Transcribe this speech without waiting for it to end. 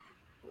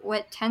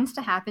what tends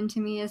to happen to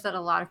me is that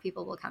a lot of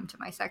people will come to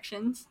my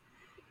sections,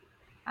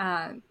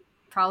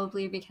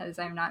 probably because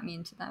I'm not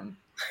mean to them,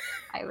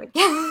 I would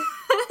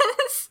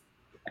guess.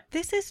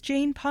 This is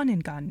Jane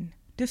Panengarten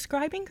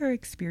describing her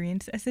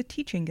experience as a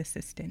teaching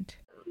assistant.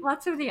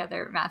 Lots of the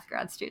other math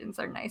grad students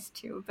are nice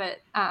too, but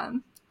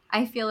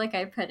I feel like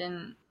I put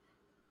in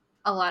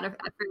a lot of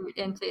effort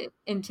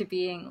into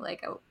being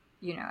like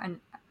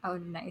a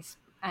nice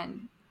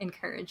and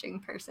encouraging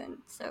person.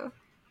 So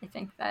I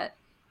think that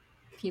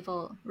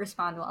people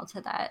respond well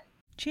to that.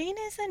 Jane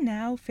is a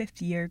now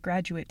fifth-year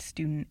graduate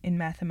student in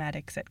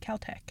mathematics at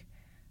Caltech.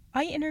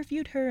 I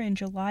interviewed her in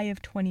July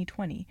of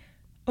 2020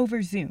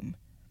 over Zoom.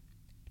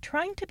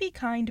 Trying to be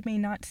kind may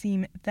not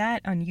seem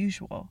that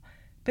unusual,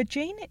 but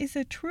Jane is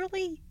a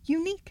truly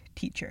unique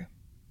teacher.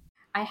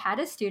 I had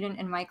a student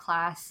in my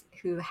class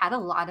who had a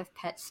lot of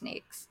pet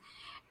snakes,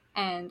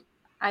 and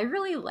I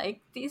really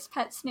liked these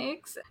pet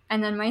snakes.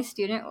 And then my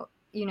student,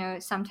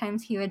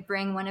 sometimes he would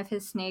bring one of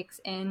his snakes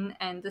in,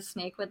 and the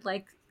snake would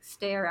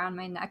stay around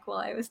my neck while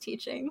I was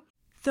teaching.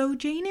 Though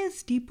Jane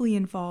is deeply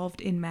involved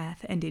in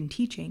math and in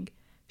teaching,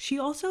 she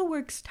also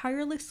works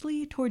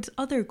tirelessly towards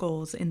other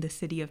goals in the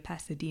city of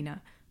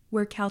Pasadena,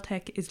 where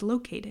Caltech is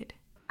located.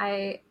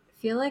 I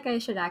feel like I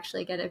should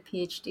actually get a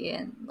PhD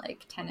in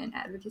tenant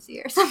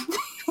advocacy or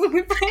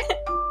something.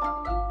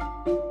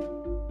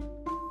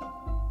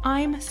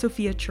 I'm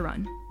Sophia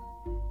Charun.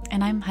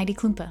 And I'm Heidi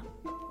Klumpa.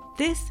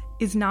 This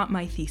is Not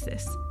My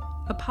Thesis,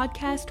 a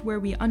podcast where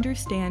we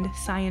understand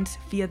science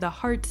via the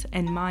hearts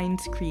and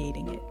minds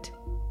creating it.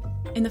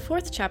 In the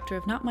fourth chapter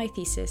of Not My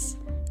Thesis,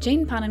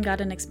 Jane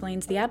Panengarten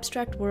explains the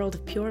abstract world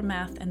of pure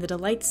math and the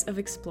delights of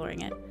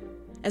exploring it,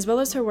 as well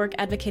as her work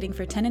advocating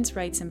for tenants'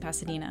 rights in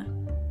Pasadena.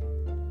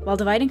 While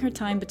dividing her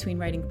time between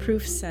writing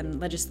proofs and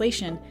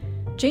legislation,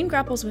 Jane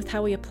grapples with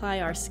how we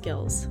apply our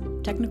skills,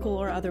 technical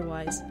or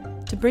otherwise,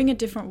 to bring a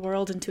different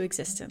world into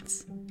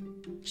existence.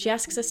 She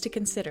asks us to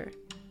consider,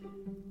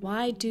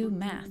 why do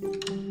math?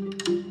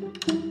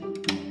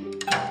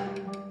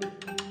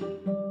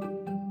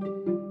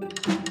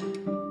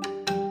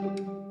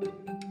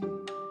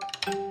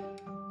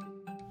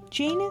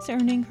 Jane is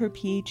earning her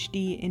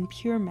PhD in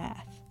pure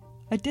math,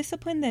 a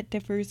discipline that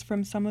differs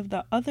from some of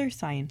the other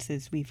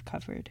sciences we've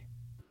covered.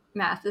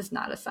 Math is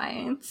not a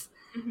science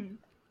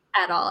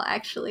at all,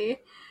 actually.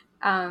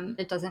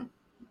 It doesn't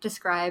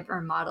describe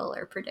or model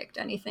or predict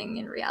anything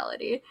in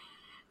reality.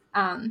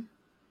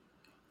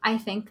 I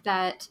think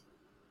that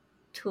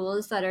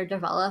tools that are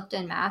developed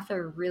in math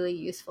are really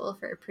useful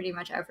for pretty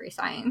much every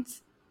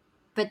science.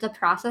 But the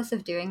process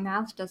of doing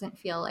math doesn't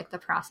feel like the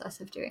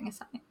process of doing a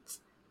science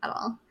at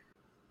all.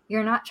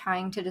 You're not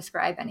trying to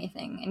describe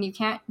anything, and you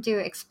can't do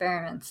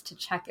experiments to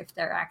check if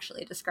they're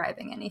actually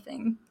describing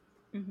anything.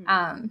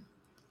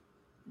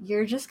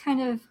 You're just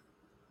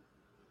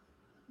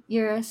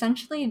you're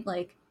essentially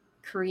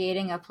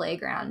creating a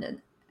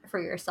playground for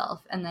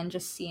yourself and then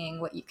just seeing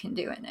what you can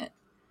do in it.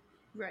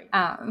 Right.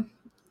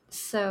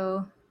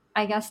 So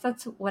I guess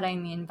that's what I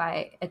mean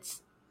by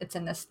it's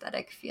an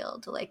aesthetic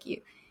field.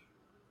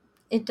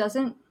 It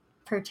doesn't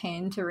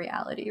pertain to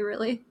reality,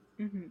 really.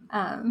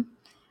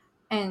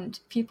 And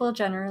people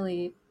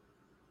generally,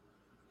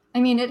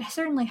 it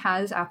certainly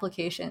has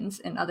applications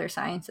in other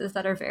sciences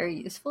that are very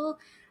useful.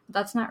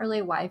 That's not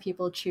really why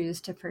people choose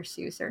to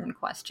pursue certain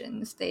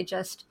questions. They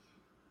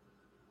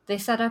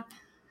set up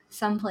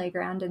some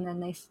playground and then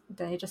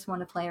they just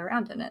want to play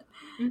around in it.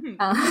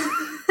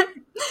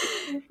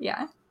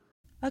 Yeah.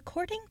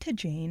 According to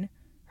Jane,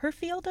 her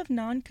field of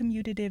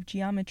non-commutative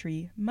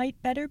geometry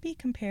might better be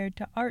compared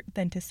to art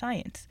than to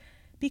science,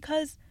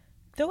 because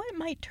though it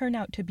might turn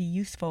out to be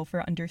useful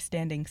for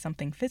understanding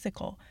something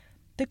physical,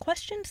 the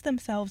questions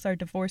themselves are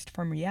divorced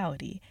from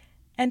reality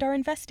and are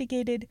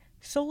investigated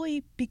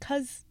solely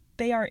because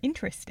they are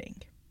interesting.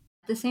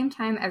 At the same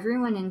time,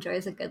 everyone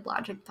enjoys a good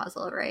logic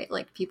puzzle, right?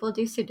 People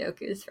do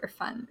Sudokus for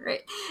fun,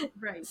 right?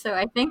 Right. So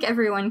I think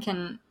everyone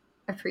can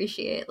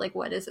appreciate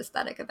what is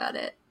aesthetic about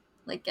it,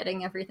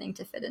 getting everything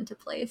to fit into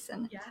place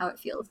and how it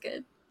feels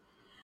good.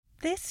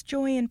 This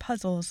joy in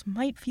puzzles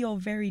might feel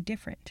very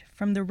different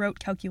from the rote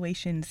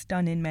calculations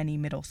done in many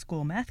middle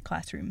school math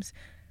classrooms,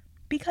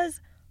 because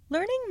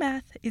learning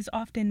math is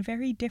often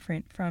very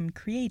different from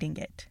creating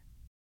it.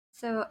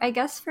 So I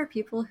guess for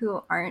people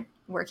who aren't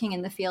working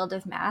in the field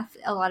of math,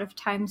 a lot of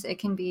times it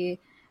can be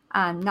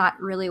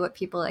not really what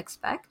people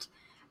expect.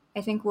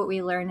 I think what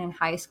we learn in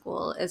high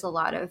school is a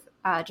lot of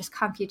just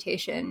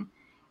computation,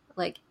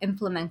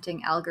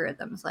 implementing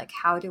algorithms,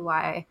 how do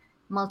I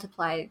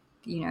multiply,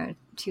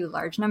 two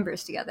large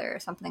numbers together or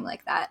something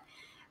like that.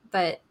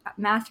 But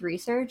math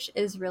research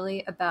is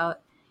really about,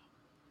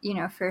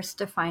 first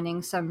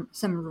defining some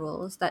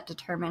rules that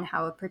determine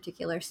how a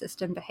particular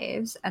system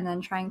behaves, and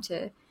then trying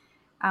to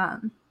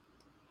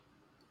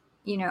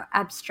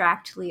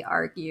abstractly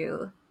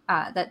argue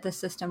that the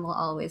system will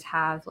always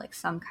have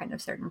some kind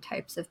of certain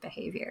types of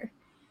behavior.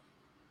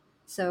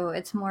 So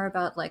it's more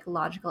about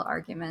logical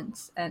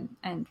arguments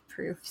and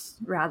proofs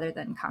rather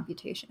than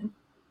computation.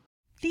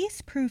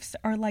 These proofs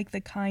are like the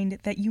kind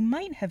that you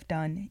might have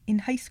done in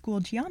high school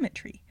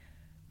geometry,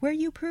 where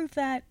you prove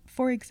that,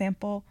 for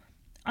example,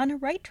 on a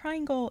right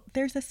triangle,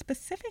 there's a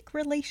specific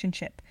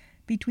relationship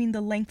between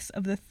the lengths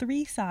of the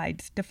three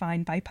sides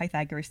defined by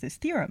Pythagoras'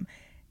 theorem,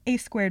 a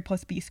squared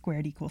plus b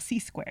squared equals c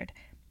squared.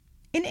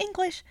 In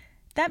English,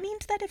 that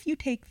means that if you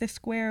take the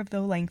square of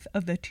the length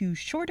of the two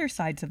shorter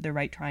sides of the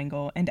right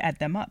triangle and add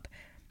them up,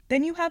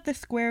 then you have the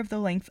square of the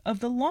length of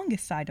the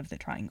longest side of the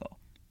triangle.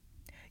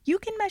 You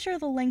can measure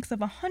the lengths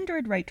of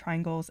 100 right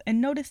triangles and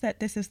notice that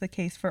this is the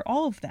case for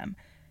all of them,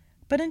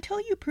 but until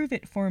you prove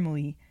it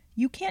formally,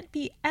 you can't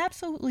be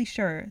absolutely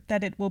sure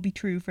that it will be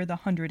true for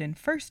the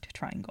 101st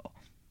triangle.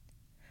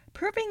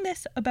 Proving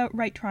this about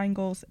right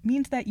triangles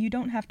means that you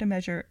don't have to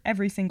measure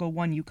every single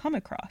one you come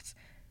across.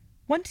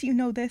 Once you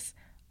know this,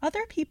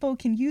 other people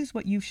can use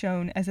what you've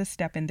shown as a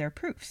step in their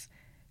proofs.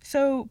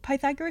 So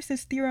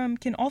Pythagoras' theorem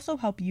can also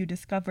help you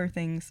discover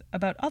things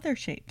about other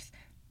shapes,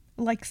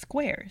 like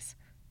squares.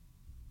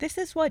 This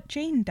is what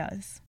Jane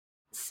does.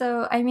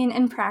 So, I mean,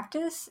 in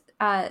practice,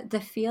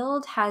 the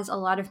field has a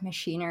lot of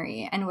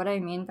machinery. And what I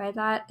mean by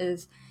that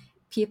is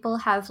people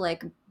have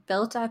like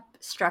built up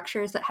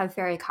structures that have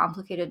very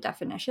complicated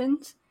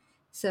definitions.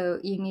 So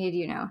you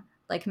need,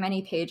 like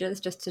many pages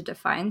just to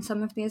define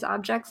some of these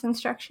objects and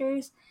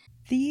structures.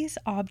 These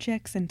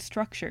objects and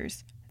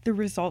structures, the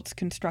results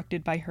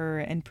constructed by her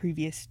and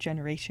previous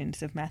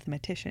generations of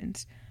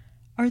mathematicians,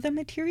 are the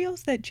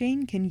materials that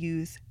Jane can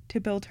use to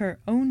build her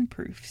own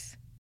proofs.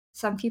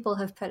 Some people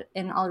have put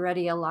in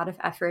already a lot of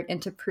effort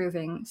into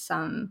proving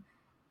some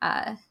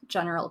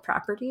general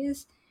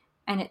properties,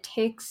 and it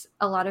takes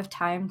a lot of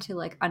time to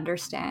like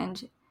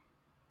understand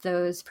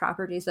those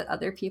properties that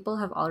other people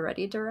have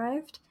already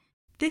derived.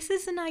 This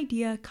is an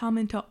idea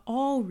common to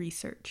all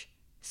research,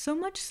 so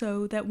much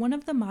so that one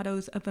of the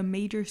mottos of a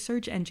major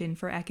search engine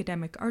for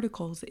academic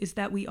articles is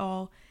that we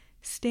all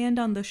stand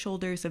on the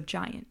shoulders of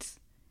giants.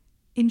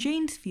 In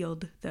Jane's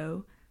field,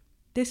 though,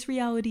 this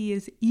reality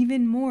is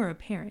even more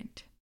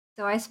apparent.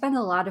 So I spend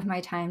a lot of my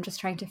time just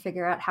trying to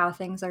figure out how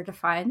things are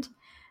defined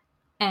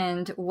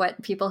and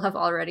what people have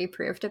already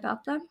proved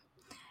about them.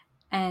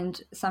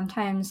 And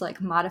sometimes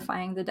like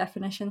modifying the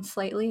definition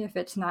slightly if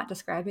it's not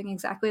describing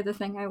exactly the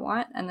thing I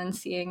want, and then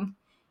seeing,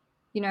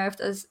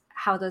 if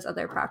how those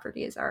other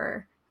properties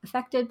are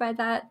affected by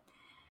that.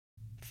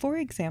 For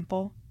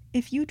example,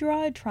 if you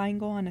draw a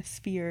triangle on a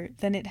sphere,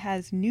 then it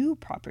has new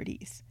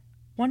properties.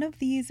 One of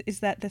these is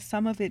that the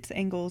sum of its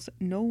angles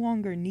no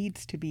longer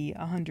needs to be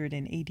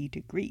 180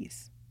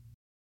 degrees.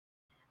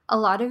 A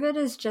lot of it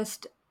is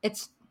just,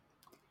 it's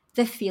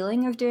the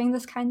feeling of doing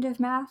this kind of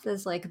math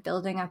is like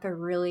building up a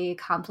really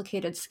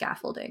complicated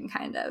scaffolding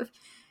kind of,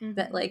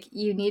 that like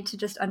you need to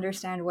just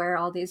understand where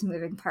all these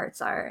moving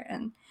parts are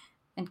and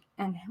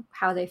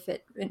how they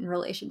fit in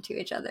relation to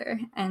each other.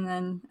 And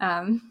then,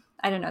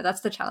 I don't know,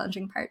 that's the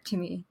challenging part to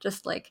me,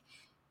 just like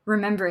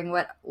remembering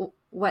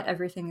what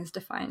everything is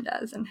defined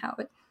as and how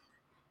it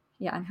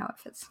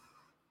fits.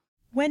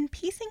 When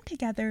piecing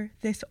together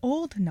this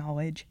old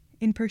knowledge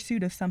in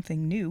pursuit of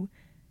something new,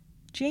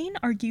 Jane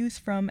argues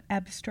from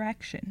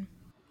abstraction.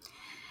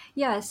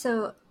 Yeah,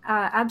 so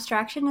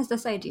abstraction is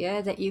this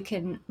idea that you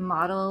can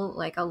model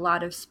like a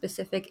lot of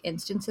specific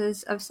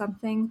instances of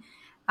something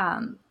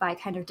by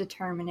kind of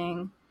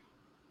determining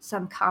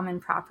some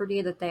common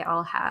property that they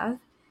all have,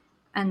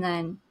 and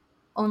then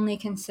only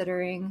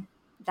considering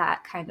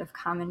that kind of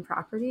common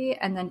property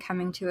and then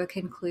coming to a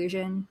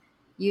conclusion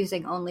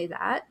using only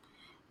that.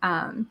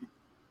 And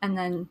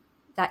then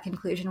that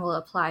conclusion will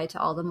apply to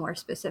all the more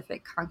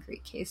specific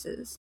concrete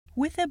cases.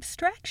 With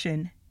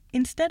abstraction,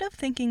 instead of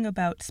thinking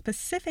about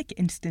specific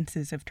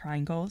instances of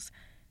triangles,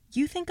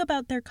 you think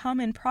about their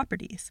common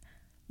properties,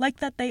 like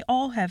that they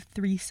all have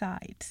three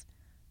sides.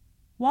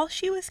 While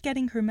she was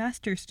getting her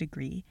master's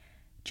degree,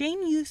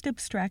 Jane used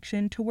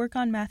abstraction to work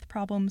on math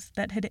problems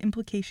that had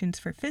implications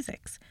for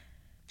physics.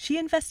 She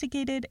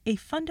investigated a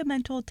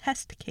fundamental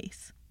test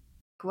case.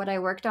 What I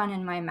worked on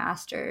in my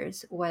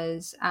master's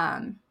was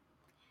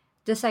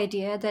this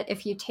idea that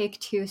if you take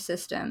two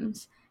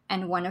systems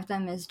and one of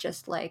them is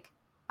just like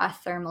a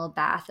thermal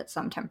bath at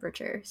some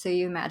temperature, so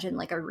you imagine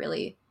like a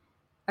really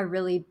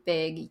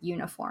big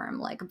uniform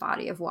like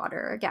body of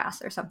water or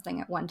gas or something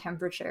at one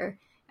temperature,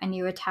 and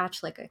you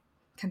attach like a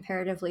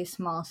comparatively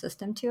small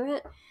system to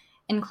it.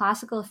 In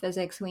classical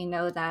physics, we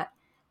know that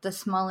the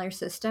smaller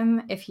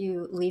system, if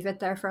you leave it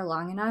there for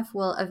long enough,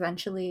 will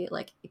eventually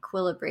like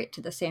equilibrate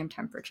to the same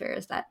temperature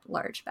as that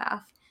large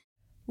bath.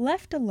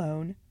 Left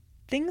alone,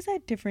 things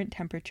at different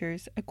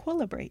temperatures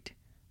equilibrate,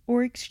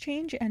 or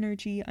exchange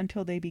energy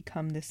until they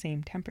become the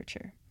same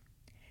temperature.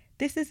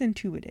 This is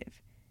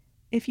intuitive.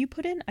 If you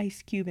put an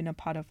ice cube in a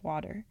pot of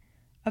water,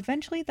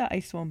 eventually the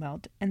ice will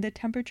melt and the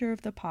temperature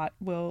of the pot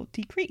will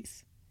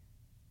decrease.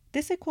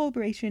 This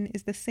equilibration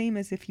is the same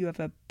as if you have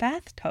a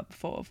bathtub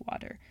full of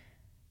water.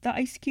 The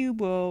ice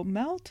cube will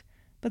melt,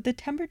 but the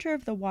temperature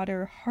of the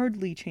water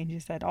hardly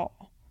changes at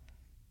all.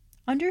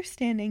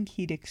 Understanding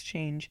heat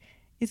exchange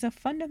is a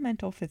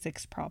fundamental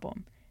physics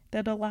problem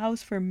that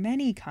allows for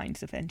many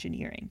kinds of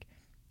engineering.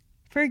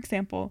 For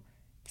example,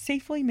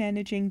 Safely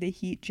managing the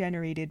heat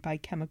generated by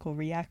chemical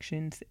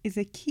reactions is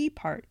a key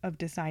part of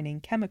designing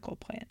chemical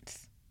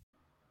plants.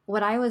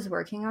 What I was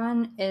working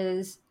on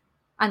is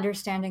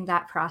understanding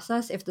that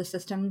process if the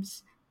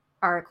systems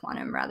are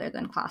quantum rather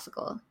than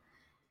classical.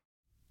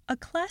 A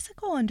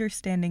classical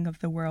understanding of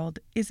the world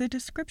is a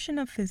description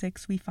of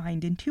physics we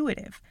find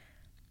intuitive.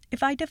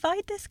 If I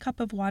divide this cup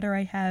of water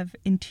I have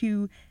in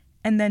two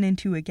and then in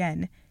two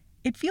again,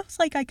 it feels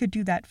like I could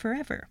do that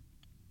forever.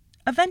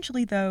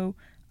 Eventually, though,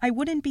 I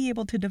wouldn't be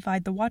able to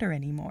divide the water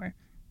anymore.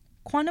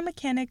 Quantum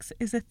mechanics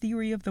is a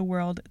theory of the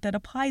world that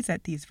applies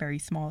at these very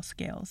small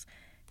scales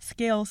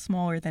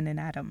smaller than an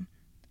atom.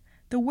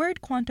 The word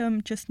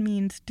quantum just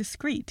means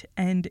discrete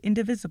and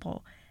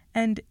indivisible,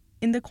 and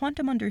in the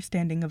quantum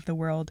understanding of the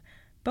world,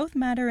 both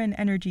matter and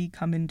energy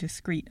come in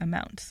discrete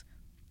amounts.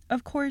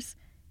 Of course,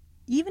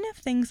 even if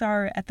things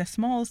are at the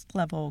smallest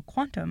level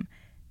quantum,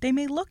 they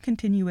may look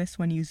continuous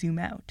when you zoom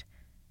out,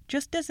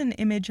 just as an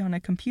image on a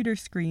computer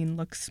screen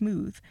looks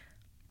smooth,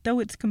 though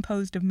it's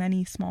composed of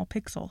many small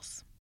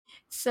pixels.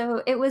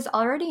 So it was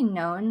already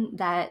known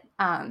that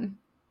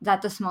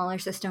that the smaller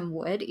system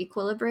would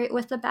equilibrate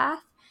with the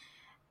bath.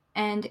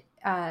 And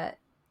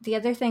the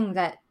other thing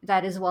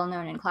that is well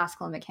known in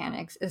classical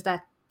mechanics is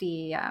that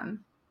the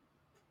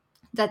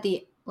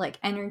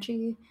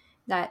energy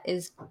that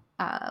is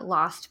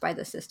lost by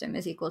the system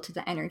is equal to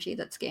the energy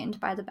that's gained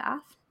by the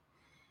bath.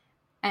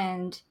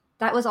 And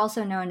that was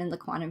also known in the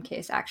quantum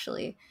case,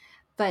 actually.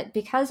 But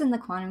because in the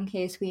quantum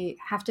case, we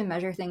have to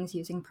measure things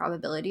using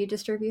probability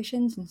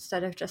distributions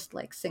instead of just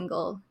like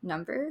single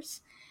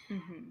numbers,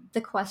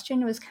 the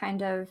question was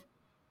kind of,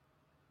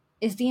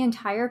 is the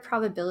entire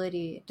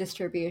probability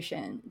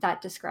distribution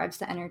that describes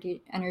the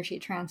energy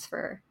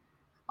transfer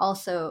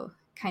also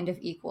kind of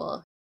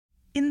equal?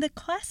 In the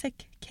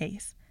classic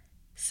case,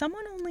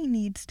 someone only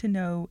needs to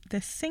know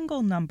the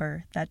single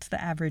number that's the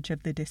average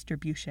of the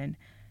distribution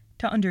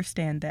to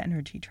understand the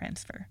energy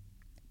transfer.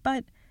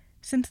 But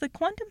since the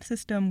quantum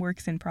system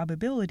works in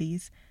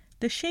probabilities,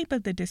 the shape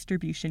of the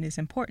distribution is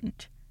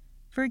important.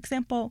 For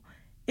example,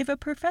 if a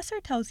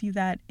professor tells you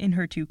that, in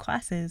her 2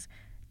 classes,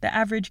 the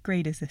average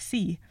grade is a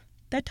C,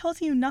 that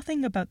tells you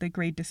nothing about the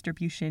grade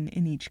distribution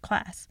in each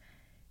class.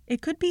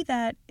 It could be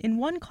that in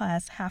one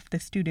class half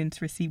the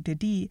students received a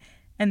D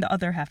and the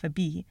other half a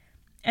B,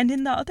 and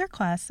in the other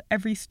class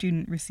every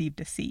student received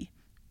a C.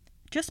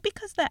 Just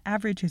because the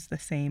average is the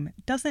same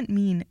doesn't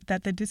mean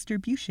that the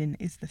distribution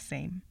is the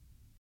same.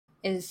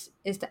 Is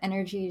the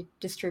energy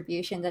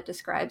distribution that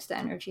describes the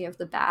energy of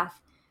the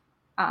bath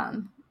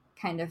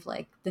kind of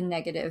like the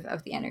negative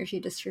of the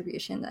energy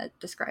distribution that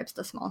describes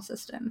the small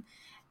system?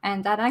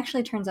 And that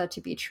actually turns out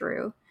to be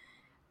true,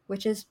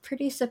 which is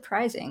pretty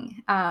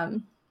surprising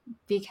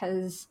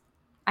because,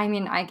 I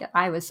mean,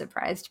 I was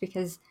surprised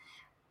because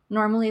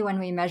normally when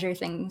we measure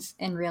things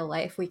in real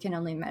life, we can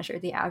only measure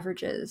the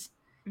averages.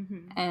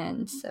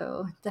 And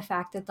so the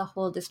fact that the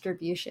whole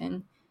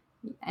distribution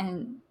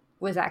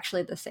was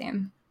actually the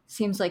same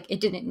seems like it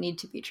didn't need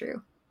to be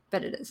true,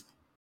 but it is.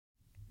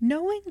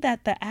 Knowing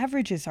that the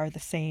averages are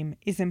the same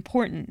is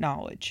important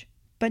knowledge,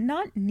 but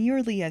not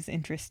nearly as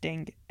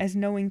interesting as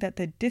knowing that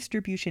the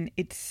distribution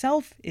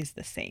itself is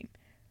the same.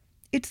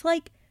 It's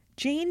like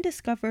Jane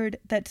discovered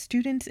that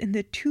students in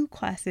the 2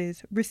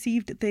 classes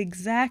received the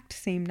exact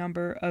same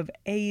number of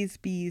A's,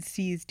 B's,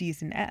 C's,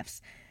 D's, and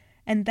F's,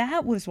 and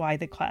that was why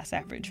the class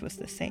average was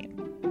the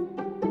same.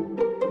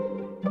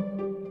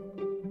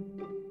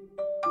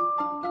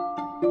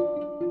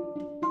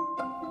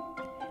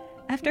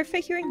 After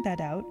figuring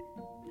that out,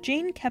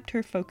 Jane kept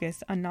her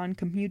focus on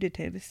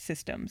non-commutative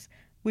systems,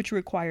 which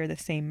require the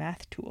same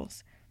math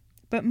tools,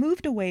 but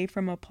moved away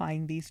from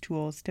applying these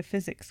tools to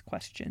physics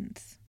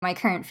questions. My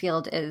current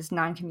field is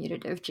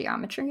non-commutative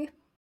geometry.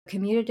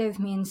 Commutative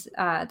means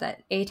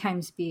that A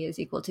times B is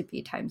equal to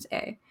B times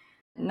A.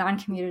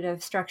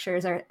 Non-commutative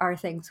structures are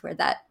things where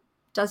that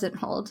doesn't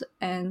hold,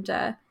 and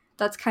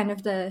that's kind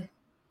of the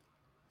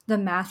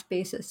math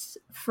basis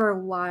for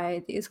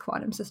why these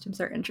quantum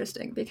systems are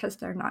interesting, because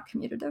they're not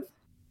commutative.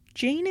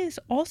 Jane is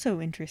also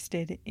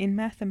interested in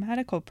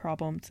mathematical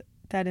problems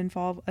that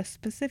involve a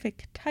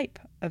specific type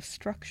of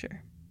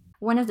structure.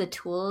 One of the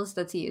tools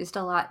that's used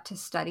a lot to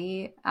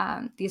study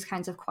these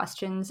kinds of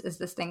questions is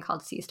this thing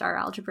called C-star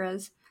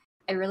algebras.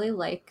 I really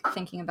like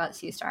thinking about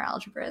C-star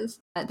algebras.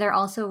 They're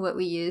also what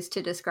we use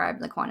to describe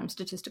the quantum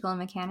statistical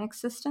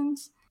mechanics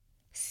systems.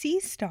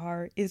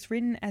 C-star is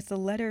written as the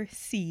letter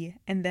C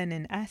and then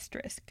an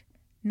asterisk,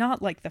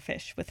 not like the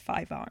fish with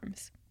 5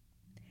 arms.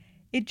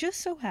 It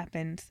just so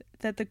happens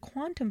that the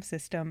quantum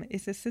system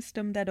is a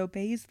system that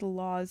obeys the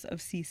laws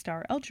of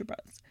C-star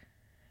algebras.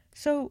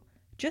 So,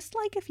 just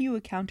like if you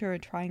encounter a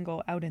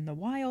triangle out in the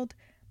wild,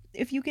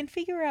 if you can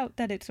figure out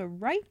that it's a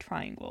right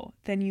triangle,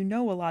 then you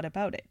know a lot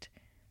about it.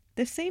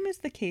 The same is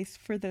the case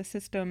for the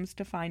systems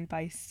defined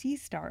by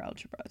C-star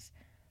algebras.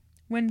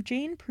 When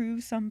Jane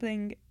proves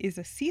something is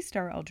a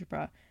C-star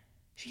algebra,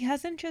 she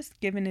hasn't just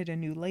given it a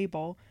new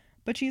label,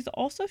 but she's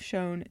also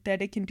shown that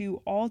it can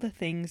do all the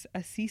things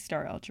a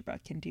C-star algebra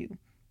can do.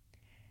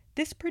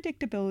 This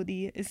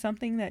predictability is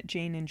something that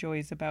Jane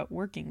enjoys about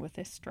working with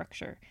this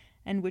structure,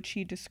 and which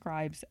she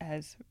describes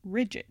as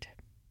rigid.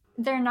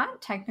 They're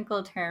not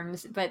technical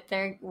terms, but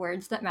they're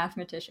words that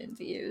mathematicians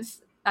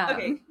use.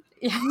 Okay.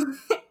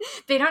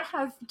 They don't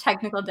have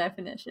technical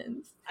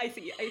definitions. I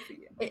see.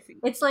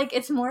 It's like,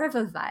 it's more of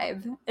a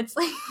vibe. It's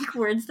like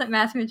words that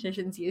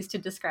mathematicians use to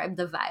describe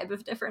the vibe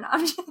of different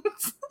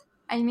objects.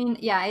 I mean,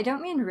 yeah, I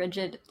don't mean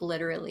rigid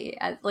literally,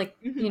 as like,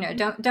 you know,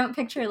 don't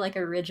picture like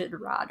a rigid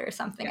rod or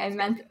something. I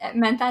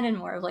meant that in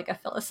more of like a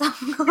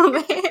philosophical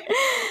way.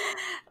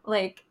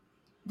 Like,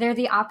 they're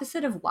the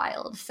opposite of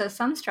wild. So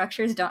some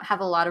structures don't have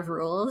a lot of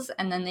rules,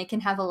 and then they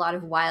can have a lot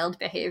of wild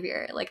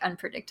behavior, like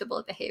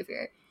unpredictable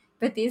behavior.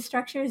 But these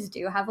structures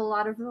do have a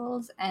lot of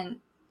rules, and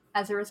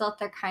as a result,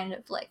 they're kind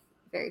of like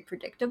very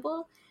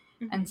predictable.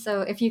 And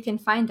so if you can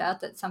find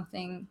out that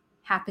something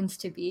happens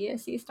to be a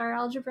C-star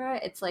algebra,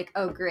 it's like,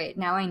 oh great,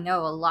 now I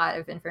know a lot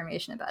of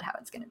information about how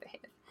it's going to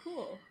behave.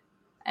 Cool.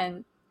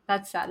 And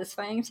that's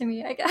satisfying to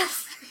me, I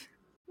guess.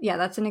 Yeah,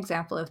 that's an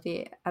example of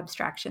the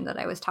abstraction that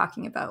I was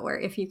talking about, where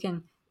if you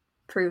can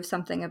prove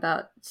something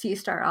about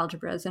C-star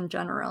algebras in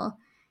general,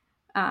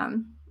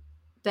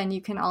 then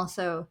you can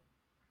also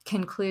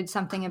conclude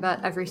something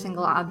about every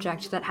single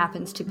object that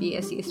happens to be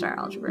a C-star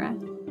algebra.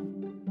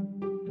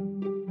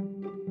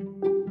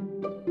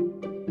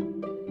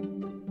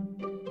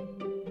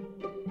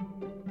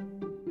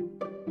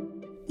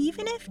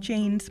 Even if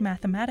Jane's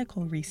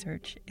mathematical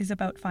research is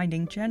about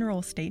finding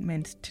general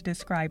statements to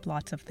describe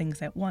lots of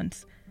things at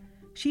once,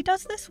 she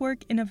does this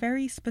work in a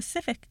very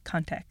specific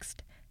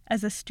context,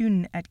 as a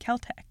student at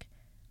Caltech.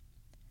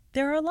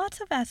 There are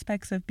lots of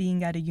aspects of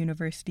being at a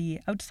university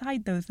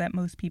outside those that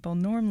most people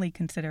normally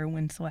consider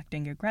when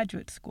selecting a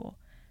graduate school.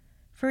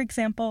 For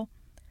example,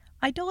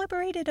 I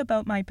deliberated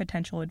about my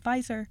potential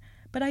advisor,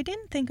 but I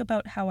didn't think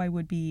about how I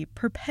would be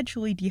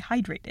perpetually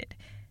dehydrated,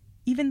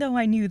 even though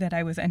I knew that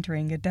I was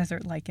entering a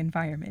desert-like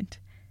environment.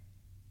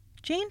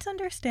 Jane's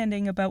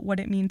understanding about what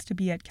it means to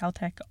be at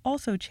Caltech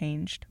also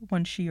changed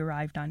once she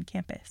arrived on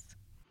campus.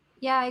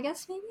 Yeah, I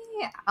guess maybe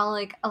I'll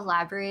like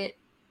elaborate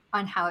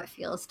on how it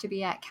feels to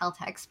be at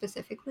Caltech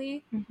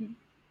specifically.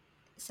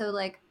 So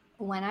like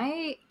when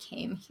I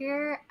came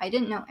here, I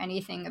didn't know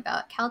anything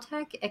about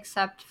Caltech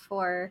except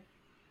for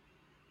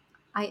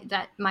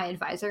that my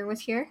advisor was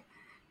here.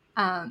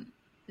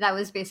 That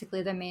was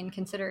basically the main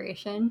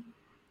consideration,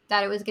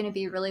 that it was going to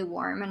be really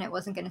warm and it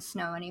wasn't going to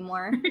snow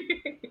anymore.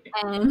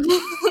 And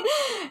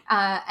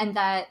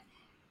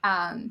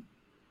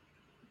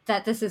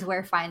that this is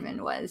where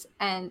Feynman was.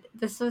 And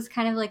this was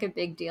kind of like a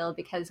big deal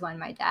because when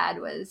my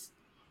dad was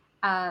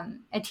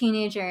a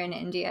teenager in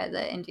India,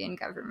 the Indian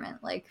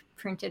government like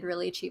printed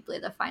really cheaply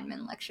the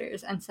Feynman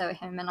lectures, and so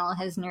him and all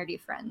his nerdy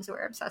friends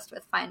were obsessed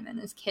with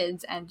Feynman as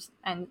kids,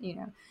 and you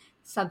know,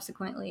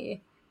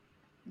 subsequently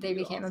they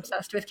became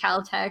obsessed with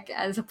Caltech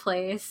as a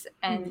place,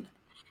 and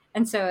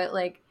so it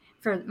like,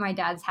 for my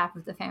dad's half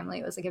of the family,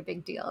 it was like a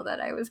big deal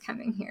that I was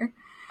coming here.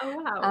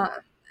 Oh wow.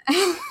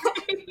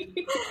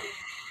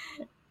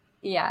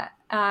 Yeah,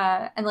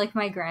 and like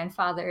my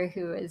grandfather,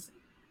 who is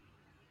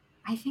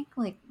I think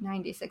like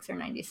 96 or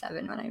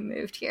 97 when I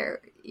moved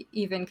here,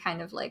 even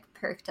kind of like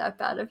perked up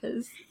out of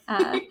his,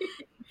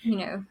 you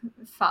know,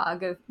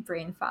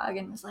 brain fog,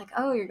 and was like,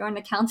 oh, you're going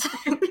to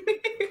Caltech.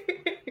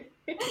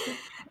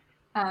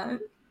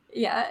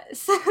 Yeah,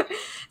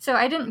 so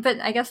I didn't, but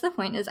I guess the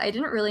point is I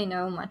didn't really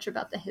know much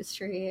about the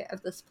history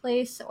of this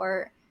place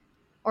or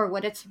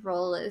what its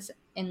role is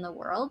in the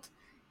world.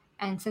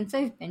 And since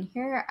I've been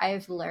here,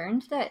 I've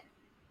learned that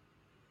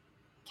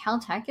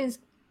Caltech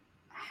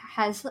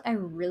has a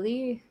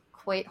really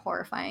quite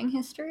horrifying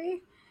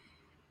history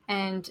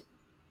and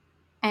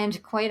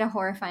quite a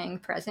horrifying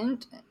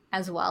present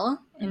as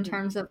well, in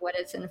terms of what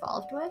it's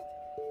involved with.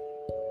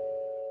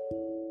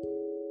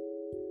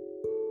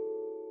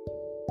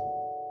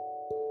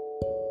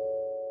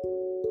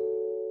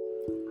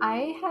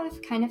 I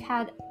have kind of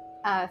had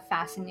a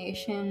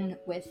fascination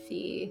with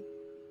the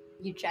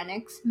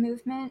eugenics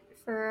movement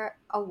for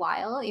a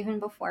while, even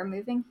before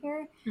moving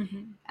here.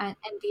 And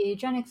the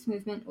eugenics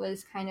movement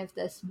was kind of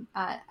this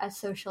a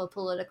social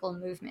political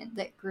movement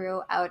that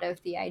grew out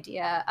of the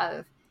idea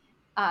of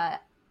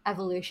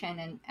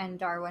evolution and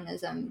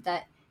Darwinism,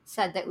 that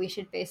said that we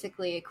should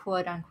basically,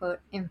 quote unquote,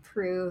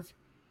 improve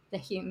the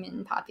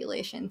human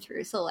population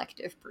through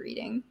selective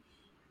breeding,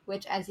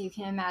 which, as you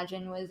can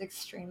imagine,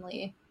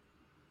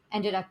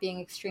 ended up being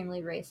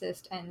extremely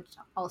racist and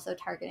also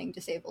targeting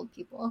disabled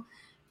people.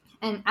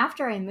 And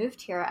after I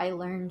moved here, I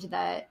learned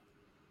that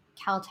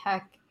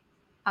Caltech,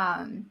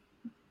 a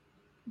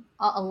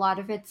lot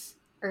of its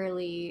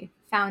early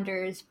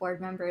founders, board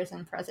members,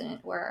 and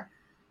president were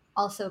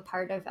also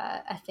part of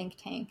a think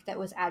tank that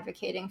was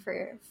advocating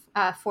for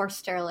forced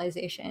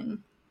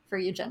sterilization for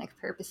eugenic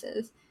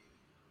purposes.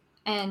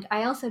 And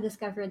I also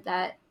discovered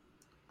that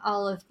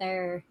all of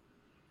their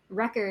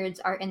records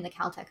are in the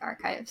Caltech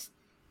archives.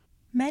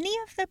 Many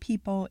of the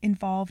people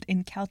involved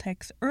in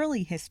Caltech's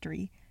early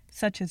history,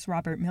 such as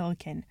Robert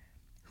Millikan,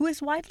 who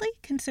is widely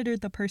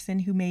considered the person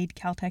who made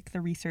Caltech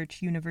the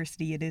research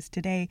university it is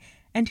today,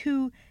 and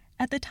who,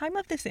 at the time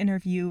of this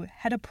interview,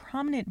 had a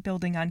prominent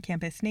building on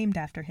campus named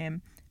after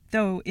him,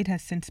 though it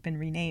has since been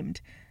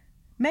renamed.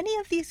 Many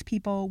of these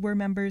people were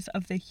members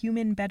of the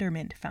Human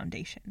Betterment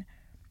Foundation,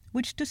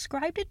 which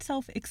described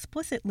itself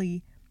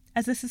explicitly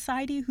as a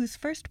society whose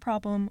first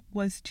problem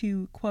was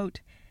to,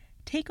 quote,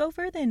 take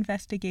over the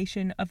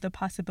investigation of the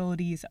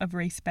possibilities of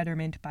race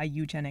betterment by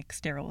eugenic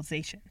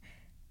sterilization,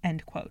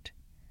 end quote.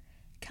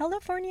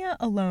 California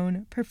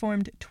alone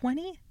performed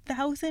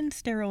 20,000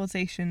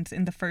 sterilizations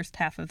in the first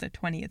half of the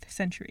 20th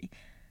century.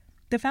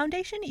 The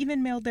foundation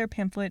even mailed their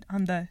pamphlet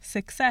on the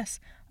success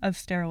of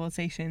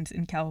sterilizations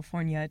in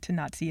California to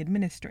Nazi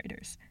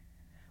administrators.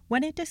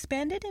 When it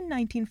disbanded in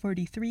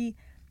 1943,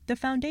 the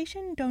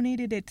foundation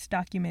donated its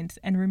documents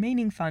and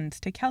remaining funds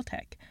to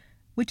Caltech,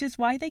 which is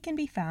why they can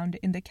be found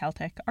in the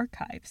Caltech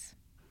archives.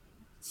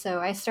 So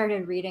I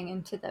started reading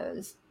into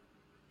those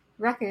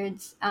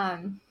records,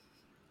 and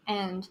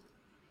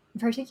in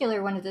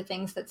particular, one of the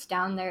things that's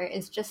down there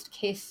is just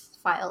case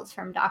files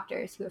from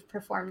doctors who have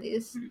performed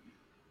these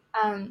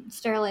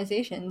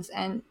sterilizations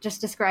and just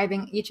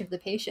describing each of the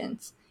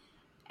patients.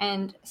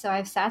 And so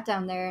I've sat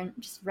down there and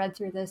just read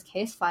through those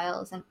case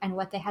files and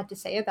what they had to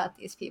say about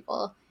these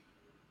people.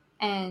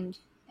 And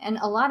in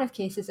a lot of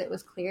cases, it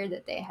was clear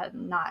that they had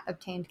not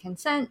obtained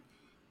consent,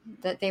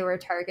 that they were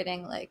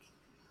targeting like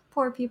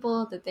poor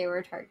people, that they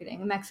were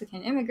targeting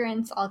Mexican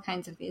immigrants, all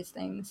kinds of these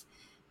things.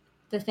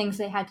 The things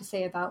they had to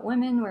say about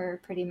women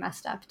were pretty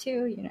messed up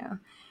too, you know.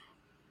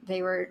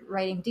 They were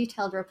writing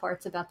detailed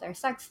reports about their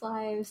sex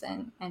lives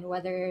and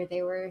whether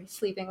they were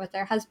sleeping with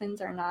their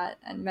husbands or not,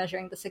 and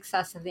measuring the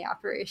success of the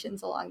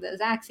operations along those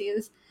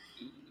axes.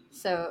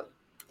 So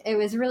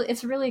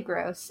it's really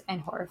gross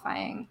and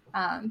horrifying.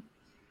 And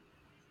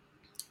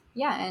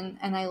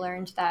I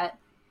learned that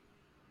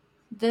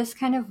this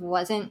kind of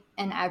wasn't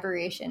an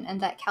aberration,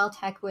 and that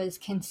Caltech was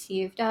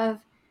conceived of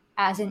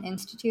as an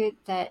institute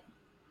that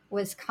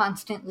was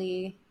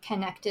constantly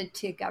connected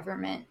to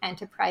government and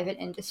to private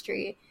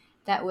industry,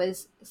 that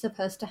was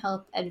supposed to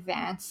help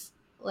advance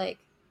like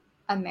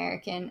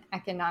American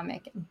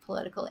economic and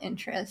political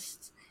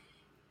interests.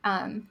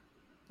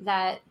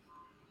 The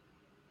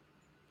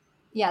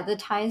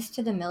ties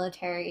to the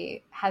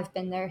military have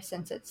been there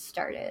since it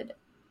started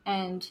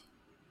and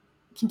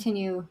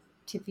continue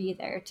to be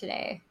there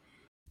today.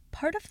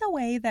 Part of the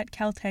way that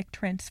Caltech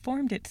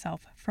transformed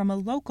itself from a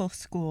local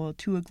school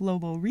to a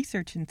global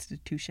research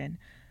institution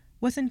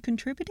was in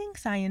contributing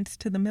science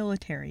to the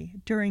military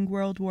during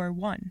World War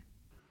I.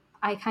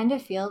 I kind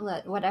of feel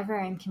that whatever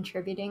I'm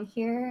contributing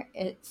here,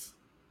 it's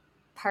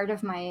part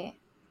of my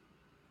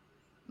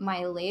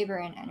labor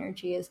and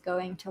energy is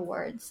going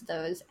towards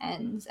those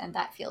ends, and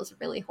that feels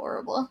really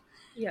horrible.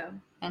 Yeah.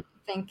 And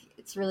I think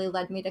it's really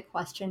led me to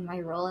question my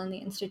role in the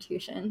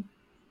institution.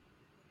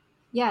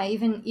 Yeah,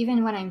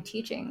 even when I'm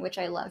teaching, which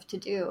I love to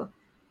do,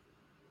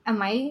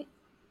 am I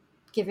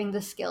giving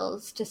the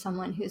skills to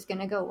someone who's going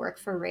to go work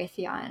for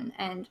Raytheon,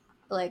 and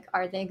like,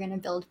 are they going to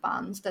build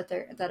bombs that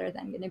are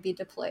then going to be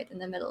deployed in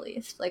the Middle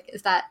East? Like,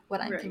 is that what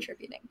I'm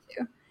contributing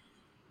to?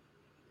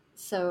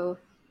 So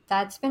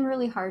that's been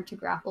really hard to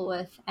grapple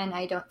with, and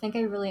I don't think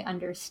I really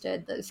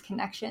understood those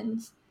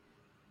connections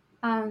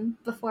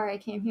before I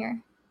came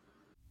here.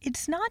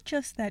 It's not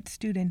just that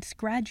students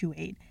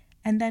graduate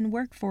and then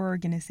work for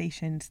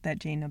organizations that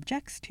Jane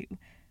objects to,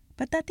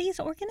 but that these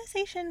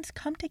organizations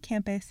come to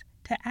campus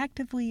to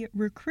actively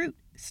recruit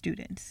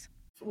students.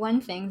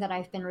 One thing that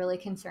I've been really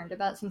concerned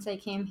about since I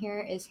came here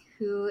is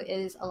who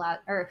is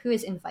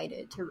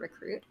invited to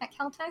recruit at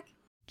Caltech.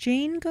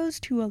 Jane goes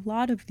to a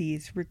lot of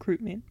these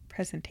recruitment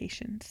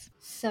presentations.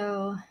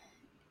 So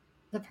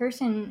the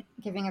person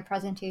giving a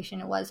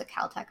presentation was a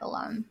Caltech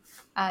alum.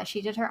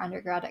 She did her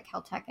undergrad at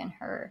Caltech and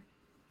her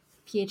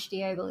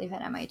PhD, I believe,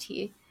 at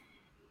MIT.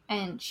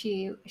 And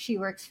she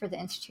works for the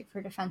Institute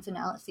for Defense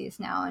Analyses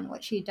now. And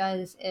what she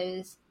does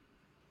is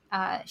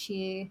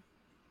she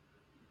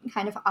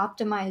kind of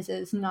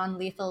optimizes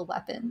non-lethal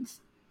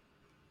weapons.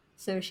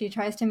 So she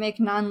tries to make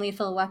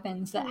non-lethal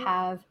weapons that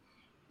have,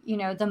 you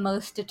know, the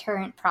most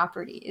deterrent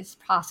properties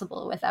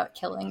possible without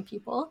killing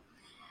people.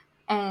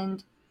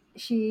 And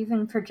she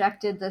even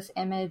projected this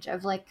image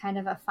of like kind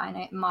of a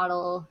finite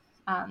model,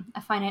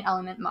 a finite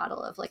element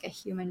model of like a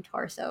human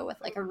torso with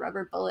like a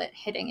rubber bullet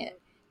hitting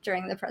it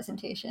during the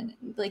presentation.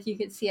 Like you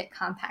could see it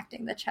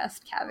compacting the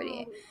chest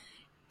cavity.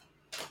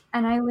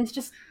 And I was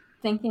just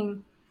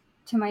thinking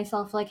to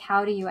myself, like,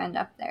 how do you end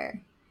up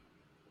there?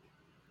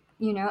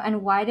 You know,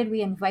 and why did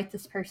we invite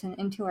this person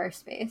into our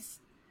space?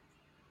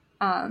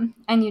 And,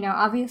 you know,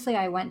 obviously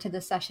I went to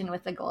the session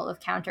with the goal of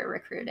counter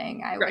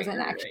recruiting. I wasn't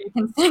actually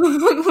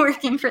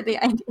working for the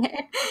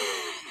idea.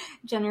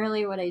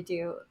 Generally what I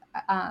do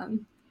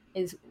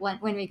is when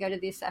we go to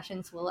these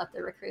sessions, we'll let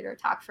the recruiter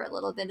talk for a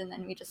little bit, and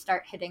then we just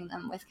start hitting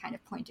them with kind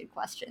of pointed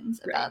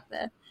questions about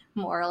the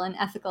moral and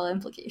ethical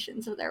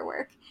implications of their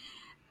work.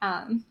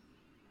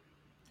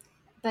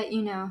 But,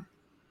 you know,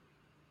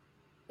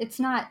 it's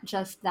not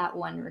just that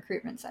one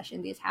recruitment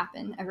session. These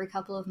happen every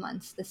couple of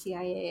months. The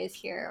CIA is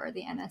here, or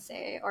the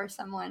NSA, or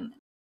someone.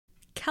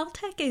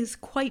 Caltech is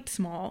quite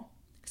small,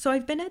 so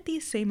I've been at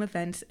these same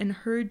events and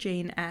heard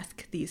Jane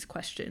ask these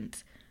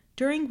questions.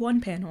 During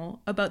one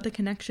panel about the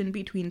connection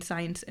between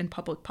science and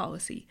public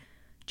policy,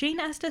 Jane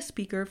asked a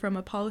speaker from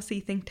a policy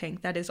think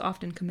tank that is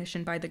often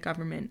commissioned by the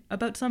government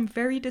about some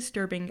very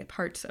disturbing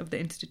parts of the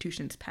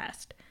institution's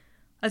past,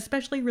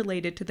 especially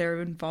related to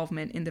their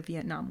involvement in the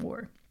Vietnam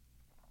War.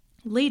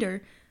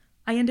 Later,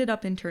 I ended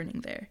up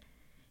interning there.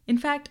 In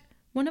fact,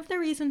 one of the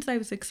reasons I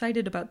was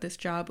excited about this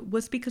job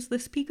was because the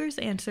speaker's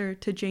answer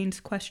to Jane's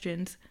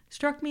questions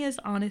struck me as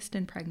honest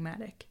and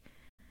pragmatic.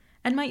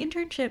 At my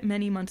internship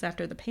many months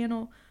after the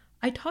panel,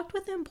 I talked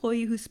with the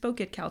employee who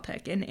spoke at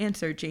Caltech and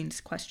answered Jane's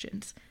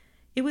questions.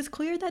 It was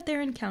clear that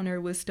their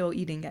encounter was still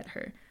eating at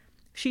her.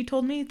 She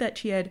told me that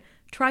she had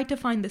tried to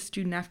find the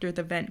student after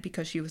the event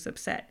because she was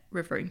upset,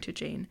 referring to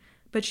Jane,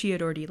 but she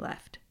had already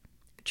left.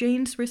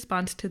 Jane's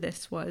response to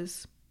this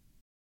was,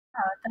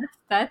 "Oh,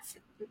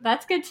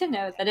 that's good to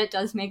know that it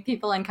does make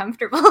people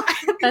uncomfortable."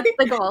 That's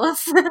the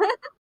goals.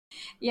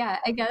 Yeah,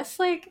 I guess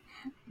like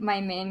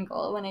my main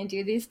goal when I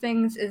do these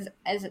things is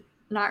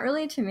not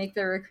really to make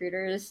the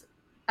recruiters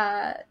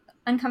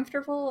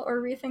uncomfortable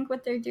or rethink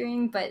what they're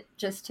doing, but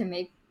just to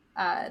make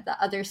the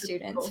other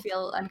students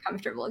feel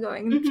uncomfortable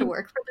going to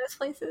work for those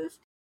places.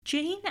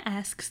 Jane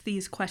asks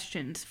these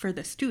questions for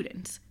the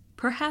students,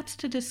 perhaps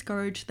to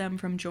discourage them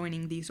from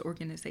joining these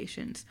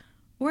organizations,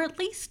 or at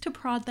least to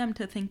prod them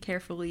to think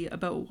carefully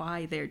about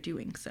why they're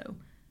doing so.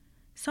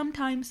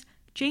 Sometimes,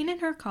 Jane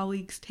and her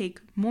colleagues take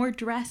more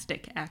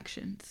drastic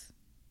actions.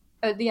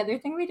 The other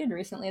thing we did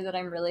recently that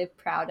I'm really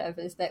proud of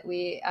is that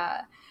we,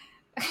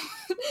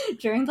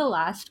 during the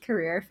last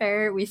career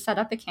fair, we set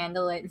up a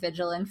candlelight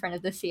vigil in front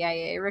of the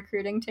CIA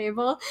recruiting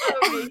table.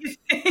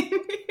 Amazing.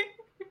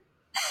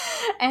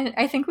 And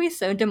I think we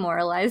so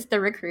demoralized the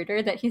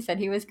recruiter that he said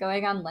he was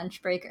going on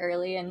lunch break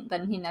early and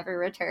then he never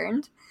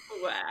returned.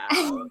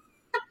 Wow.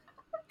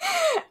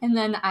 And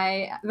then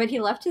but he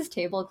left his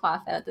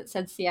tablecloth out that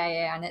said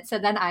CIA on it. So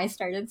then I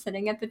started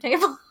sitting at the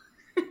table.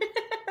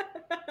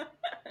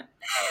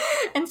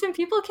 And some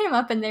people came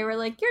up and they were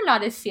like, "You're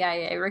not a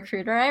CIA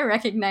recruiter. I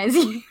recognize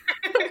you."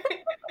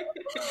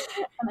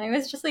 And I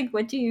was just like,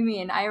 "What do you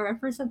mean? I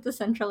represent the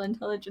Central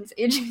Intelligence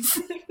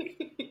Agency."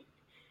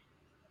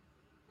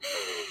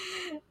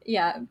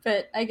 Yeah,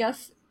 but I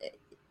guess,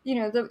 you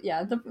know,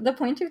 the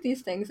point of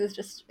these things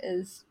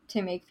is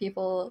to make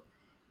people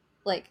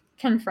like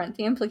confront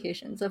the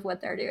implications of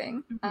what they're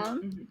doing,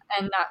 and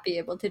not be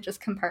able to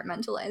just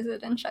compartmentalize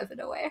it and shove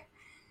it away.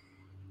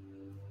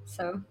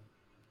 So,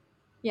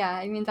 yeah,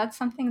 I mean, that's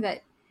something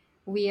that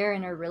we are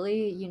in a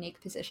really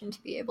unique position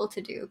to be able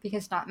to do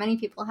because not many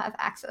people have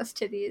access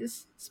to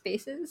these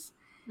spaces.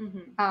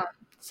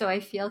 So I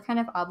feel kind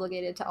of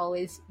obligated to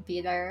always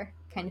be there,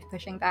 kind of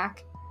pushing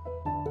back.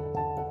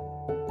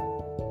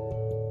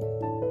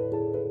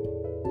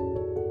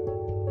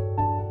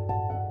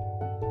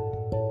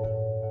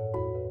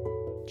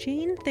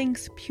 Jane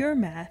thinks pure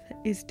math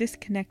is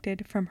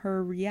disconnected from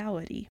her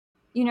reality.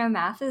 You know,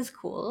 math is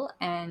cool,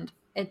 and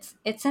it's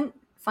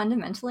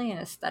fundamentally an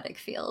aesthetic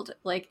field.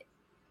 Like,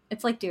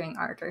 it's like doing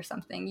art or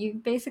something. You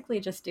basically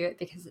just do it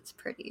because it's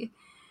pretty.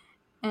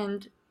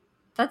 And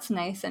that's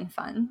nice and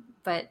fun,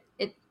 but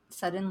it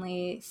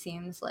suddenly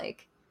seems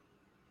like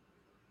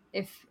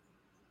if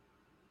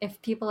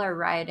people are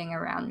rioting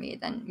around me,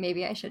 then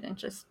maybe I shouldn't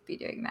just be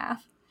doing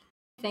math.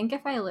 I think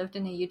if I lived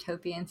in a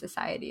utopian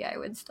society, I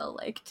would still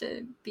like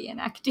to be in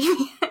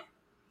academia.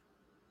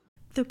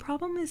 The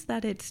problem is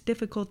that it's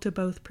difficult to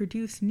both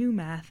produce new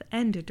math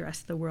and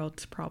address the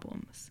world's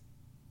problems.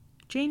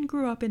 Jane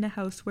grew up in a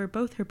house where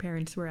both her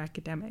parents were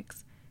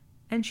academics,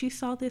 and she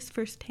saw this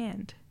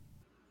firsthand.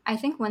 I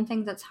think one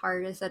thing that's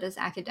hard is that as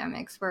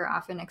academics, we're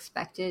often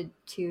expected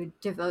to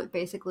devote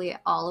basically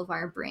all of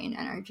our brain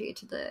energy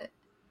to the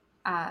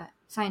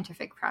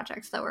scientific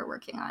projects that we're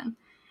working on.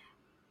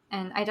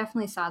 And I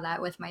definitely saw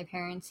that with my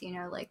parents, you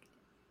know, like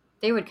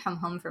they would come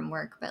home from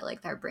work, but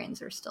like their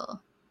brains are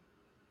still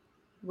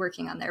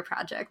working on their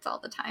projects all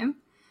the time.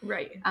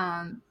 Right.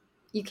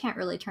 You can't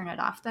really turn it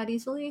off that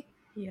easily.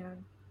 Yeah.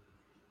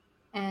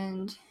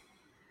 And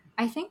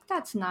I think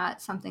that's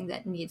not something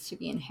that needs to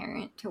be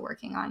inherent to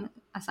working on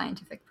a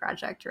scientific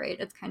project, right?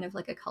 It's kind of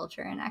like a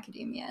culture in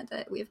academia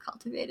that we've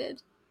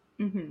cultivated,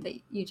 that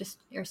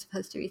you're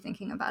supposed to be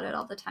thinking about it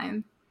all the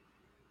time.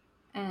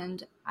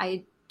 And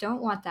I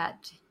don't want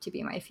that to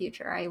be my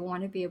future. I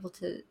want to be able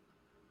to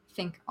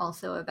think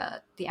also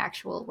about the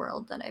actual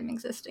world that I'm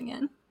existing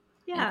in.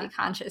 And be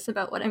conscious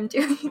about what I'm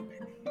doing.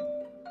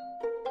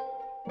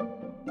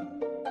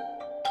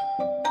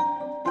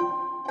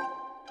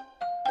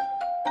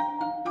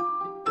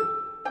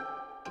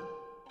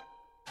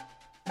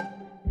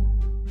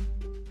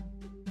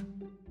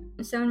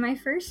 So in my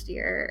first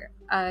year,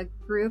 a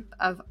group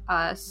of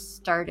us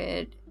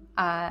started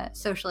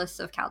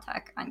Socialists of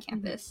Caltech on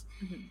campus.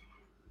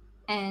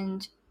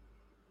 And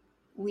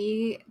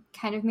we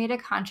kind of made a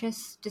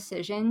conscious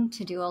decision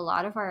to do a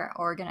lot of our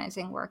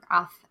organizing work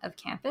off of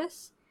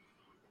campus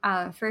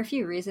for a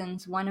few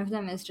reasons. One of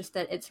them is just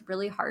that it's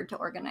really hard to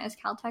organize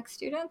Caltech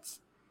students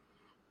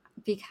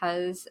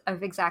because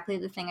of exactly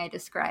the thing I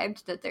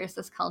described, that there's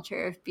this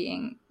culture of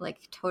being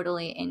like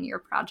totally in your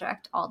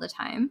project all the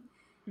time.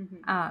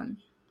 Mm-hmm.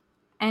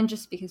 And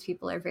just because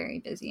people are very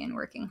busy and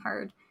working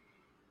hard.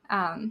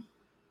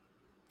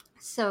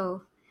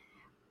 So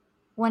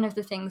one of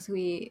the things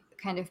we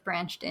kind of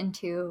branched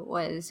into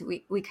was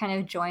we kind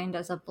of joined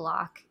as a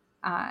block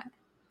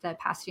the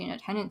Pasadena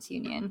Tenants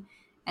Union,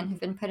 and have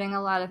been putting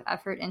a lot of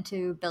effort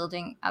into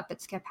building up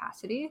its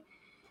capacity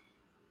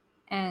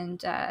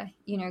and,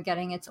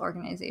 getting its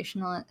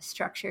organizational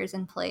structures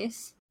in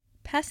place.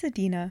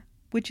 Pasadena,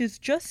 which is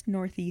just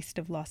northeast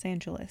of Los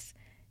Angeles,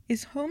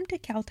 is home to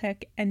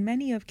Caltech and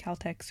many of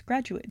Caltech's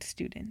graduate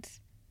students.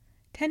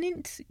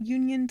 Tenants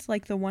unions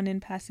like the one in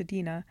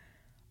Pasadena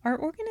are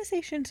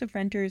organizations of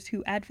renters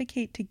who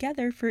advocate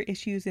together for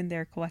issues in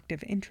their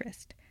collective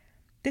interest.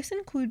 This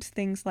includes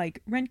things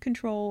like rent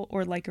control,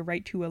 or like a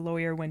right to a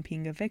lawyer when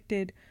being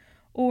evicted,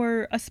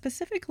 or a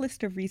specific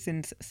list of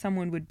reasons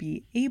someone would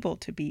be able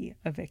to be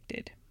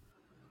evicted.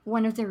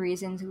 One of the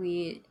reasons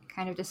we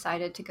kind of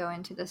decided to go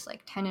into this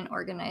like tenant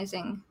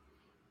organizing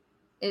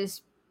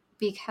is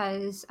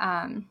because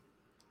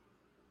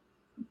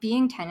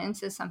being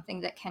tenants is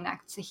something that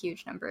connects a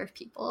huge number of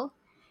people.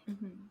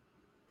 Mm-hmm.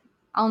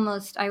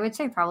 Almost, I would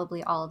say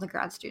probably all of the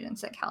grad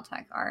students at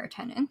Caltech are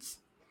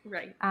tenants.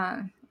 Right.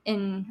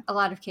 In a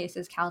lot of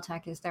cases,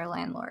 Caltech is their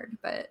landlord,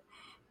 but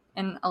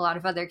in a lot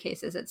of other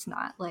cases, it's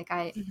not. Like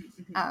I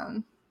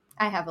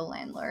have a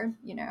landlord,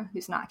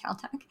 who's not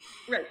Caltech.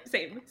 Right.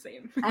 Same.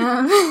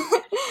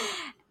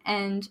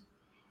 And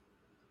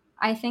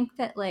I think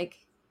that like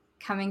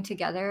coming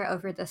together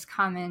over this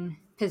common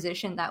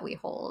position that we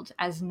hold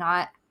as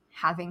not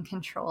having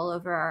control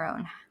over our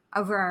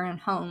own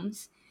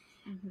homes,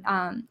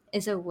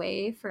 is a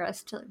way for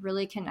us to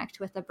really connect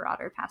with the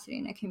broader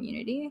Pasadena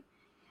community.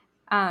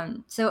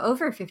 So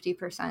over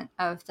 50%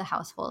 of the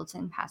households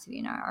in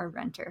Pasadena are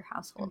renter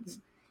households.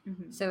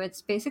 Mm-hmm. So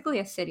it's basically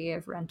a city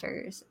of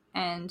renters.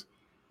 And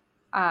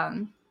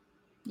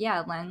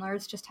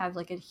landlords just have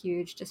like a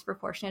huge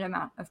disproportionate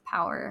amount of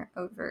power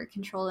over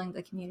controlling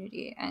the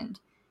community and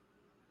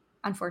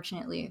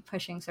unfortunately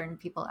pushing certain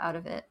people out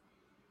of it.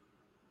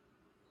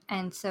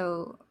 And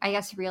so I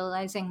guess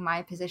realizing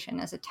my position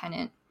as a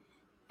tenant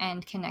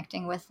and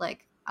connecting with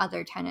like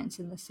other tenants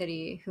in the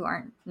city who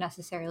aren't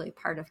necessarily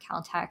part of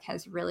Caltech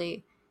has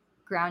really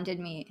grounded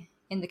me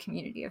in the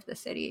community of the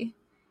city.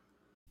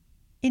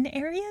 In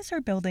areas or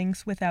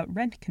buildings without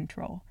rent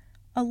control,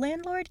 a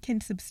landlord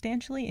can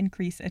substantially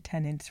increase a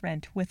tenant's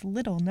rent with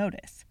little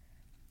notice.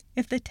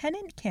 If the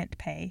tenant can't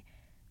pay,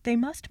 they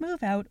must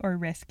move out or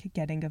risk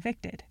getting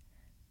evicted.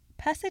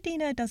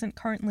 Pasadena doesn't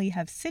currently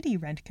have city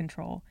rent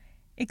control,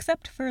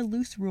 except for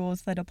loose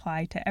rules that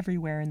apply to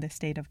everywhere in the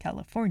state of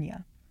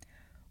California.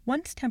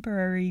 Once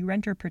temporary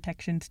renter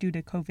protections due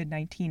to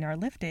COVID-19 are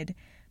lifted,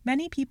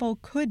 many people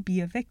could be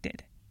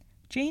evicted.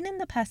 Jane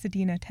and the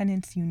Pasadena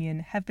Tenants Union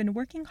have been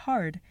working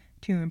hard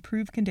to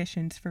improve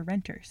conditions for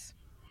renters.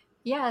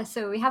 Yeah,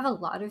 so we have a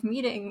lot of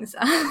meetings.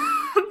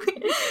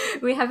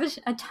 We have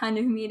a ton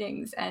of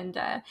meetings, and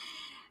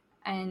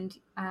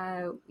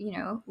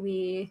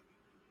we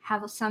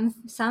have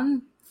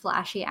some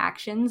flashy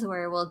actions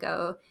where we'll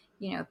go,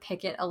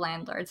 picket a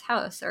landlord's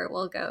house, or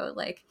we'll go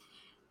like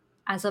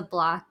as a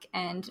block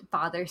and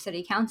bother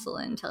city council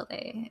until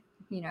they,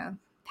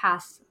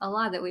 pass a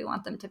law that we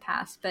want them to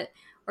pass. But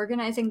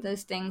organizing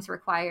those things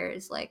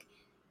requires like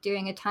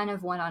doing a ton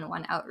of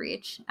one-on-one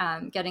outreach,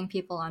 getting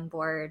people on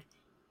board,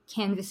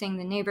 canvassing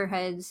the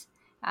neighborhoods,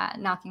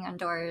 knocking on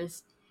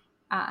doors,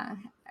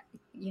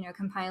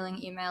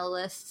 compiling email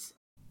lists.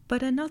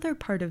 But another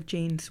part of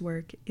Jane's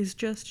work is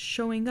just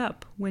showing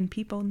up when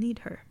people need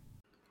her.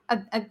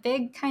 A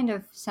big kind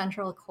of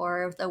central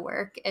core of the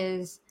work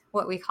is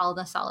what we call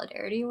the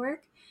solidarity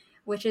work,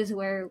 which is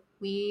where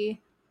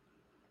we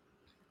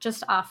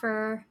just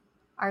offer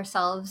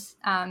ourselves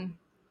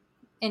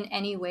in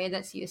any way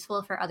that's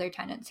useful for other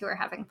tenants who are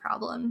having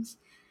problems.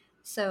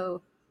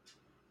 So,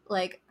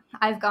 like,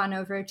 I've gone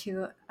over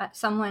to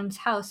someone's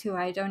house who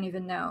I don't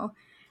even know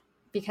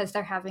because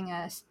they're having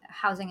a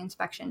housing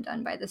inspection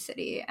done by the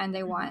city, and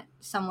they want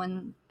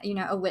someone,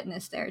 a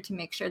witness there to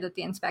make sure that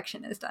the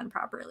inspection is done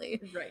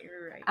properly.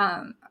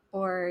 Right.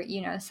 Or,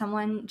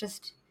 someone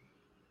just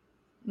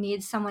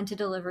needs someone to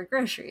deliver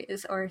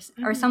groceries, or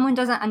someone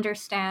doesn't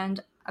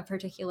understand a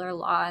particular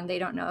law and they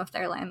don't know if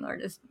their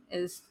landlord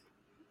is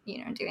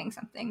doing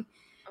something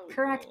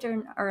correct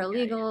or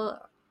illegal,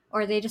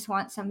 or they just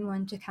want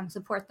someone to come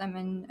support them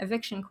in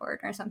eviction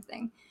court or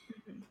something.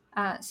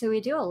 So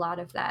we do a lot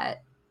of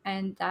that,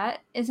 and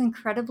that is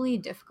incredibly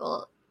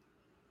difficult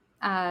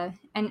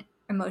and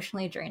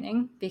emotionally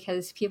draining,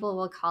 because people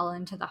will call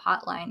into the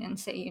hotline and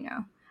say,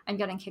 I'm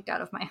getting kicked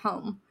out of my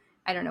home,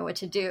 I don't know what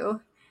to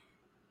do.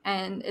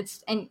 And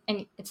it's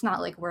not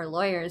like we're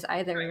lawyers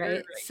either,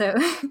 right? So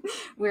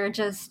we're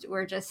just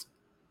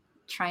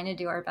trying to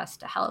do our best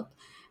to help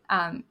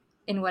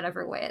in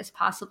whatever way is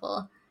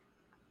possible.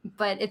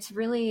 But it's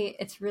really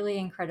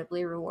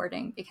incredibly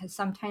rewarding, because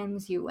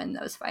sometimes you win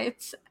those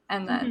fights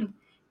and then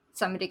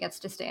somebody gets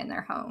to stay in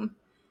their home.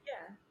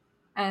 Yeah.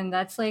 And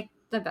that's like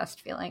the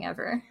best feeling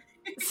ever.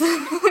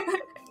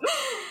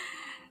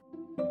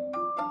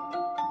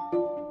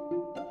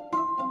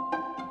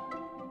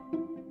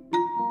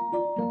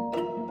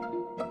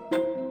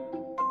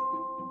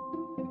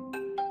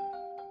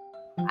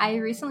 I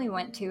recently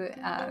went to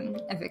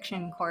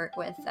eviction court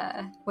with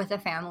a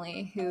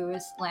family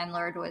whose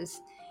landlord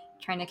was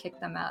trying to kick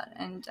them out,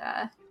 and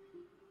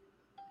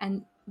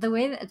the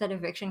way that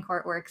eviction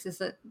court works is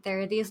that there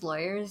are these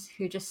lawyers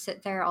who just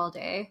sit there all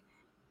day,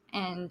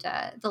 and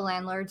the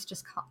landlords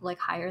just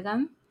hire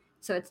them.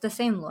 So it's the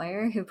same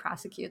lawyer who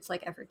prosecutes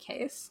like every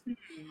case,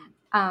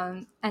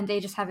 and they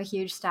just have a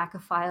huge stack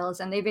of files,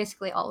 and they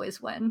basically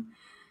always win,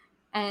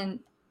 and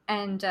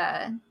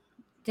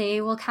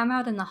they will come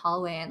out in the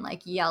hallway and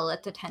like yell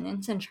at the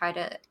tenants and try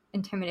to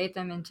intimidate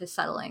them into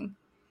settling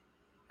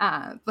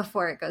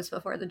before it goes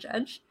before the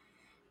judge.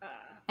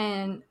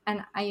 And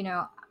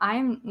I,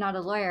 I'm not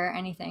a lawyer or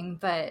anything,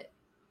 but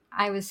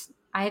I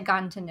had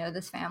gotten to know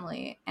this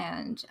family,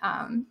 and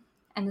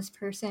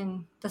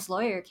this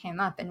lawyer came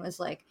up and was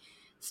like,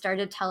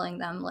 started telling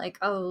them like,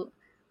 oh,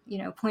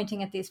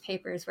 pointing at these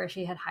papers where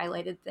she had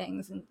highlighted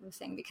things and was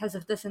saying, because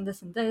of this and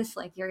this and this,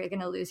 like, you're going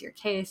to lose your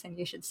case and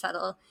you should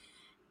settle.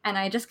 And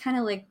I just kind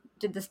of like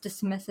did this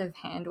dismissive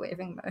hand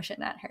waving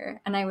motion at her.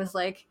 And I was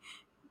like,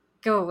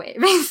 go away,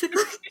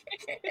 basically.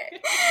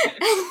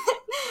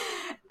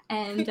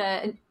 and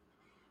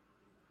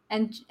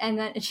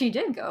then she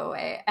did go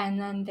away, and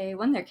then they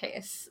won their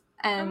case.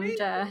 And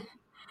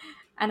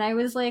I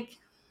was like,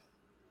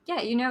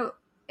 yeah,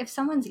 if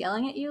someone's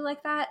yelling at you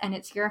like that and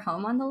it's your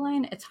home on the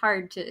line, it's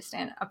hard to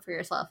stand up for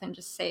yourself and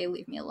just say,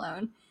 leave me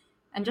alone.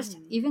 And just,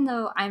 even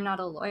though I'm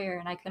not a lawyer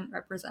and I couldn't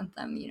represent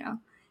them,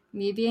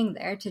 me being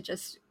there to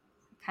just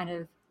kind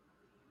of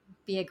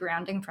be a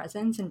grounding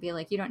presence and be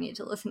like, you don't need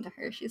to listen to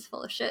her, she's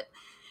full of shit.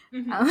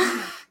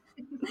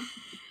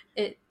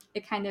 It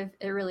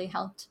really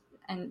helped.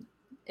 And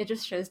it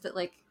just shows that,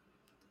 like,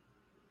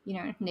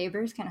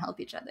 neighbors can help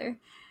each other.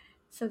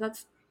 So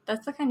that's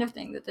the kind of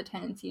thing that the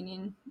tenants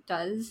union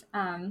does.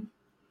 And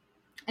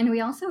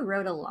we also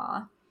wrote a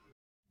law.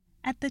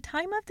 At the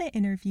time of the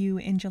interview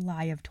in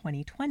July of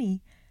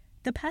 2020,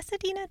 the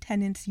Pasadena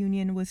Tenants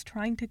Union was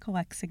trying to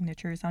collect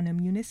signatures on a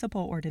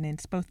municipal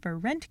ordinance both for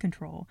rent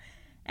control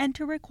and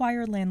to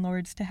require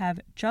landlords to have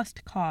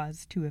just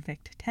cause to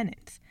evict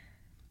tenants.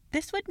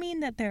 This would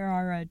mean that there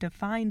are a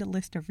defined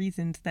list of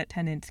reasons that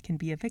tenants can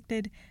be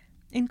evicted,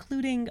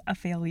 including a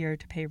failure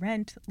to pay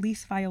rent,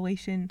 lease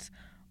violations,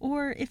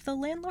 or if the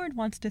landlord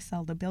wants to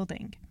sell the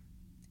building.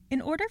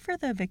 In order for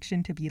the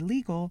eviction to be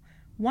legal,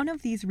 one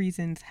of these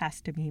reasons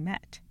has to be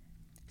met.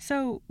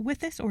 So, with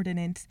this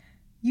ordinance,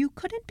 you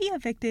couldn't be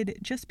evicted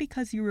just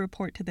because you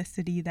report to the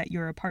city that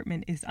your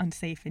apartment is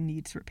unsafe and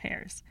needs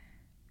repairs.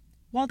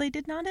 While they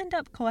did not end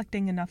up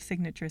collecting enough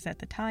signatures at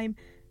the time,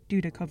 due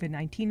to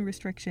COVID-19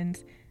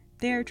 restrictions,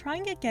 they are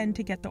trying again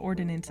to get the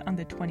ordinance on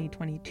the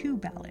 2022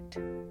 ballot.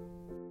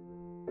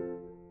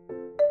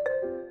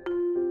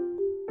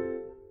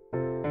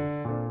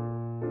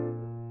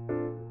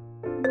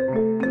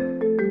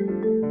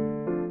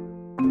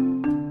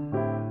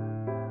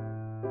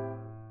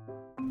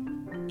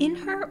 In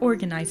her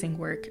organizing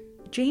work,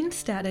 Jane's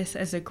status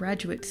as a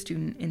graduate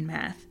student in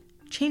math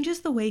changes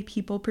the way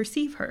people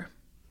perceive her.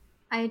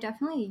 I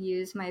definitely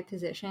use my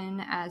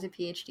position as a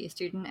PhD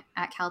student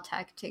at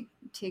Caltech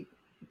to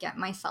get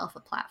myself a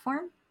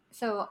platform.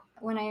 So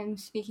when I'm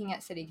speaking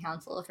at City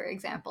Council, for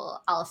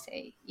example, I'll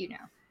say,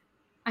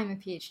 I'm a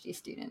PhD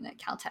student at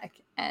Caltech.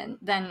 And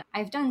then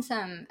I've done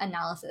some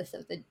analysis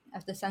of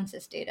the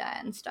census data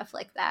and stuff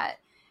like that.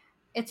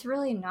 It's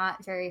really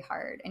not very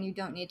hard, and you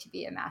don't need to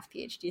be a math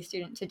PhD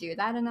student to do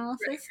that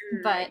analysis.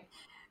 Right.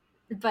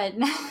 But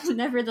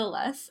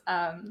nevertheless,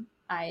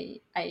 I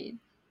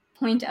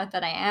point out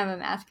that I am a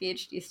math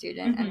PhD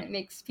student, and it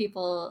makes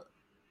people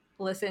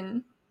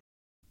listen.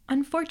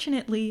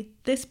 Unfortunately,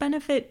 this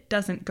benefit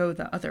doesn't go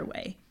the other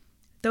way.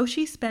 Though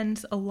she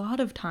spends a lot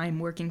of time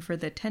working for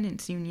the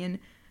tenants union,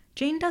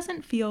 Jane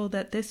doesn't feel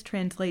that this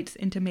translates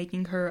into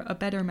making her a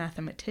better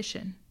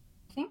mathematician.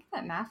 I think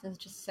that math is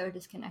just so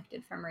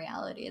disconnected from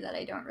reality that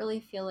I don't really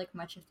feel like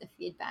much of the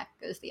feedback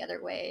goes the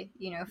other way,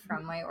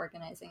 from my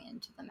organizing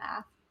into the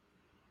math,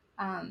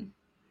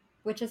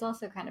 which is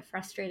also kind of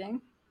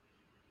frustrating.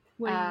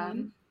 What do you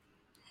mean?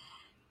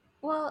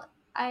 Well,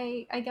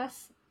 I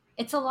guess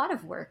it's a lot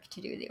of work to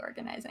do the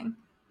organizing.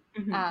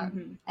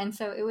 And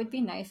so it would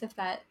be nice if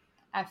that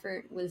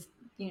effort was,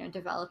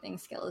 developing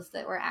skills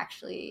that were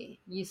actually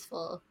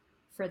useful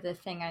for the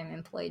thing I'm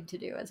employed to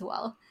do as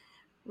well.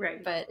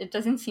 Right. But it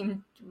doesn't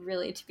seem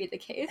really to be the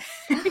case.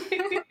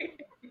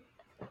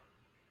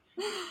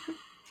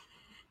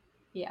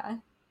 Yeah.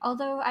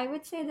 Although I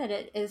would say that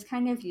it is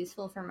kind of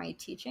useful for my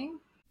teaching.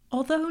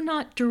 Although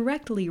not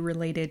directly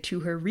related to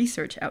her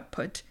research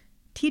output,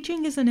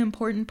 Teaching is an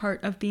important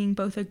part of being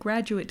both a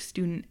graduate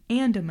student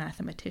and a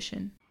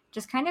mathematician.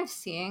 Just kind of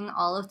seeing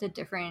all of the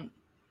different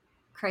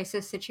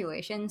crisis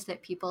situations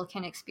that people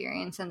can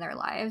experience in their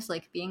lives,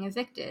 like being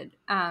evicted,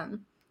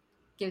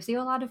 gives you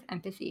a lot of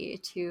empathy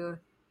to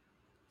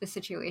the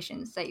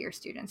situations that your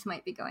students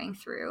might be going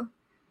through.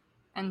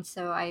 And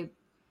so I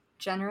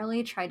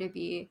generally try to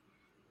be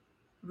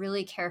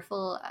really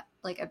careful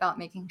about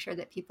making sure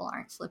that people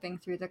aren't slipping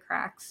through the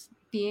cracks.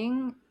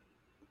 Being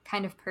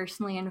kind of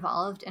personally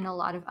involved in a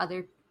lot of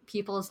other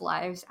people's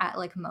lives at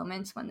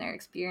moments when they're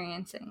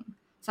experiencing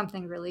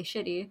something really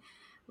shitty,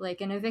 like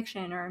an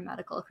eviction or a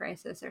medical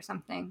crisis or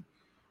something,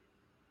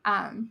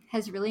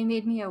 has really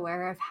made me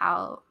aware of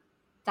how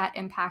that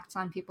impacts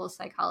on people's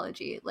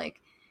psychology.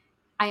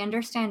 I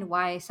understand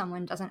why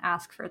someone doesn't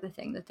ask for the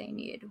thing that they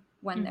need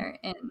when they're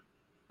in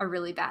a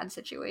really bad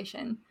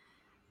situation.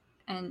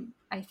 And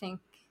I think,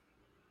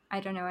 I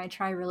don't know, I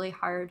try really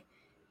hard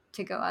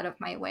to go out of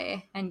my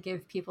way and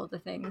give people the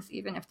things,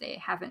 even if they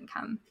haven't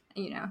come,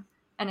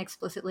 and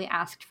explicitly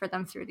asked for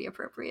them through the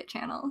appropriate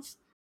channels.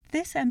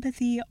 This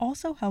empathy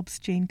also helps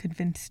Jane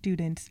convince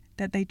students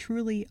that they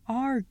truly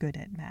are good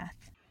at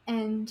math.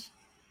 And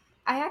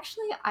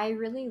I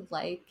really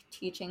like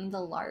teaching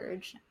the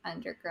large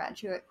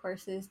undergraduate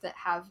courses that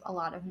have a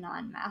lot of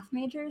non-math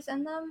majors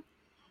in them,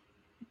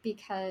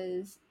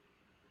 because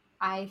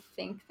I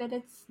think that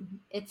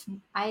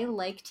I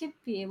like to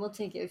be able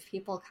to give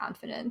people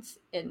confidence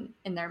in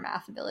their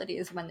math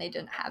abilities when they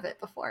didn't have it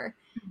before.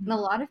 Mm-hmm. And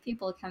a lot of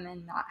people come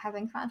in not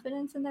having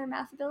confidence in their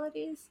math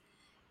abilities,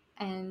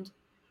 and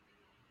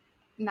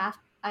math,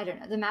 I don't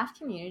know, the math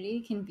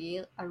community can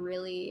be a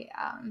really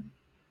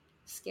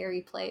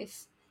scary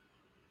place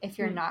if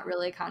you're not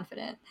really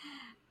confident,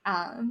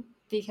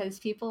 because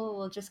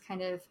people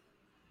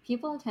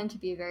tend to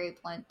be very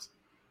blunt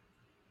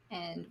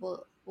and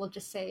will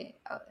just say,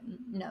 oh,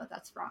 no,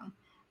 that's wrong.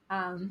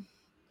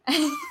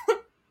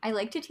 I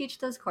like to teach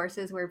those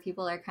courses where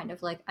people are kind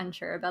of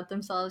unsure about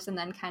themselves, and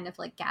then kind of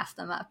gas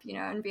them up,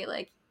 and be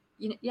like,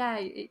 yeah,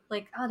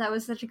 oh, that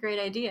was such a great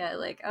idea.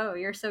 Oh,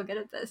 you're so good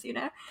at this,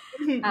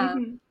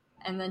 and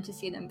then to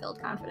see them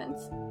build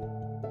confidence.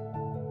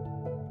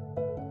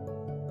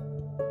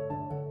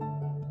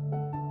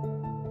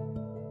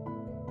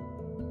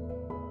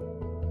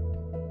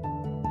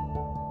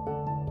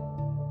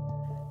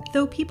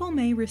 Though people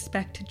may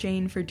respect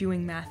Jane for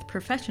doing math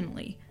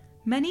professionally,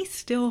 many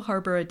still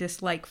harbor a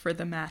dislike for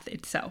the math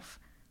itself.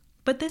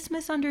 But this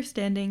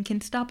misunderstanding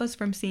can stop us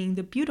from seeing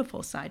the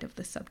beautiful side of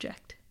the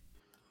subject.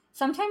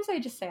 Sometimes I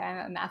just say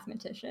I'm a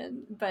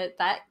mathematician, but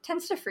that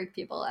tends to freak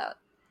people out.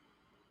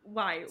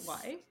 Why?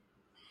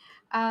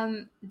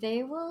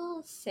 They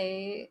will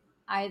say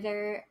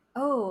either,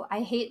 oh,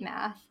 I hate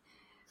math,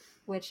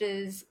 which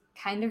is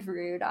kind of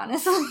rude,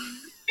 honestly.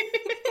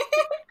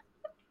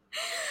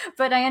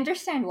 But I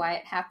understand why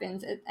it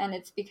happens, and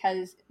it's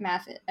because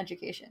math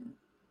education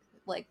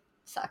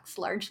sucks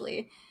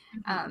largely.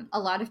 Mm-hmm. A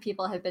lot of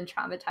people have been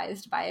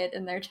traumatized by it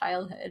in their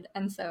childhood,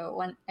 and so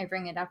when I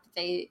bring it up,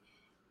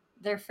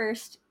 their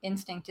first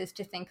instinct is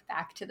to think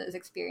back to those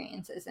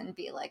experiences and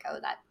be like, oh,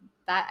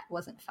 that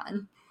wasn't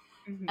fun,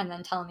 and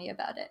then tell me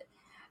about it.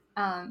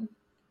 And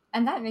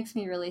that makes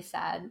me really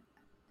sad,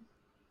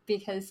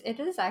 because it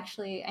is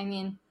actually,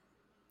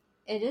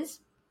 it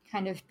is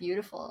kind of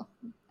beautiful,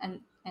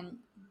 and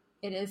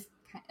it is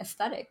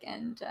aesthetic,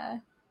 and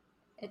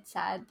it's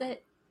sad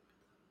that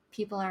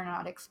people are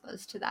not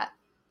exposed to that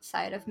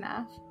side of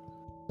math.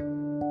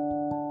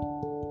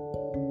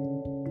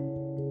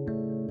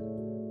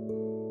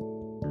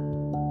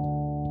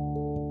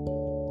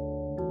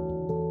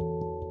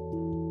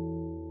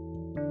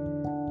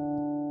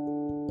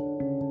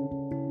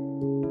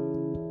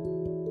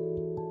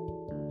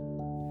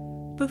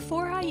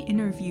 Before I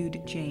interviewed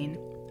Jane,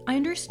 I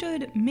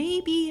understood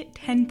maybe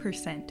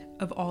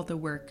 10% of all the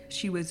work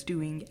she was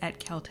doing at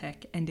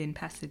Caltech and in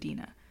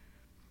Pasadena.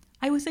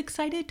 I was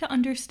excited to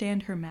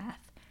understand her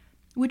math,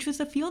 which was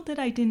a field that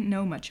I didn't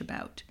know much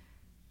about.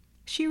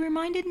 She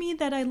reminded me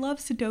that I love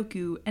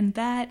Sudoku, and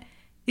that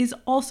is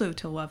also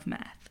to love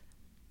math.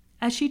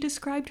 As she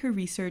described her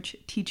research,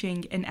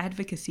 teaching, and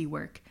advocacy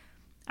work,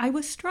 I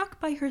was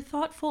struck by her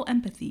thoughtful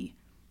empathy,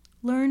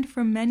 learned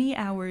from many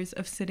hours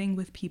of sitting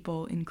with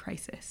people in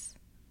crisis.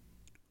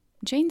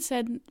 Jane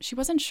said she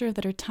wasn't sure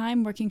that her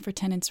time working for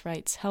tenants'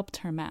 rights helped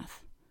her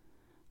math.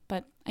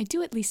 But I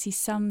do at least see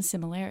some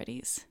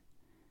similarities.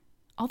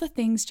 All the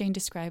things Jane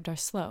described are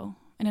slow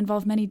and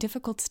involve many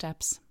difficult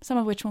steps, some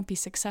of which won't be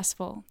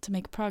successful, to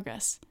make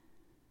progress.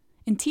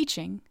 In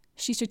teaching,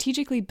 she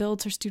strategically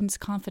builds her students'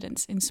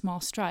 confidence in small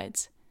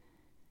strides.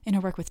 In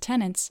her work with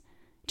tenants,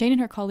 Jane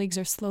and her colleagues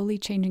are slowly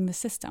changing the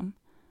system,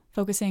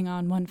 focusing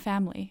on one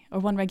family or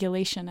one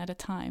regulation at a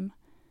time.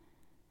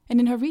 And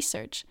in her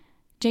research,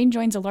 Jane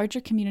joins a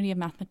larger community of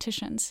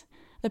mathematicians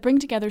that bring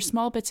together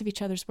small bits of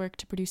each other's work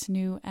to produce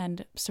new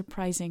and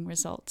surprising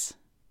results.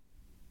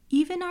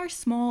 Even our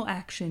small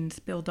actions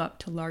build up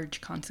to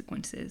large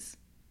consequences.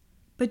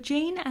 But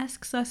Jane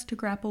asks us to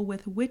grapple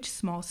with which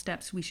small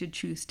steps we should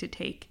choose to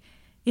take,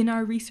 in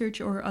our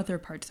research or other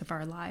parts of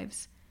our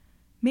lives.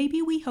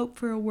 Maybe we hope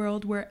for a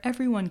world where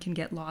everyone can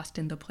get lost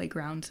in the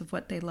playgrounds of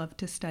what they love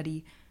to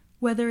study,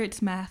 whether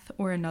it's math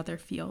or another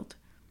field.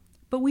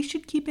 But we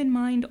should keep in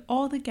mind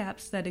all the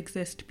gaps that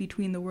exist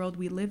between the world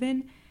we live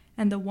in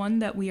and the one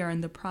that we are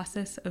in the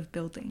process of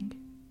building.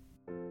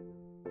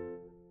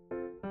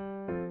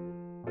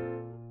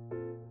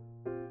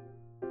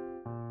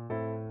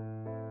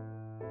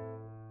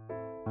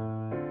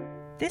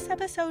 This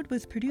episode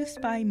was produced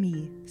by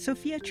me,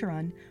 Sophia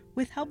Charan,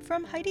 with help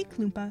from Heidi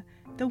Klumpa,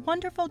 the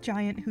wonderful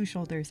giant whose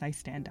shoulders I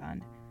stand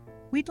on.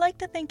 We'd like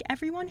to thank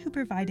everyone who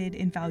provided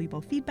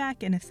invaluable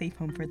feedback and a safe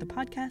home for the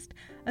podcast,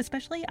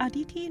 especially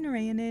Aditi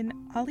Narayanan,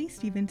 Ali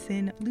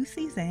Stevenson,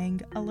 Lucy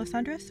Zhang,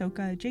 Alessandra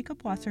Soka,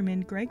 Jacob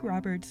Wasserman, Greg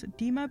Roberts,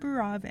 Dima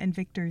Burav, and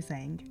Victor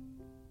Zhang.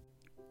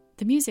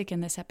 The music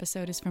in this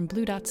episode is from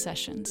Blue Dot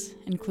Sessions,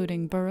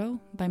 including Burrow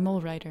by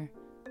Mole Rider,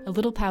 A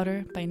Little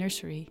Powder by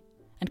Nursery,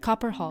 and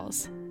Copper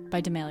Halls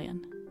by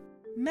Demalion.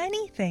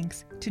 Many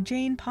thanks to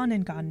Jane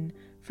Panengaden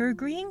for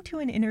agreeing to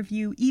an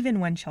interview even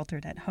when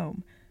sheltered at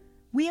home.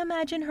 We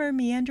imagine her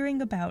meandering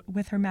about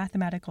with her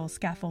mathematical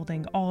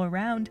scaffolding all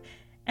around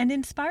and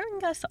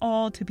inspiring us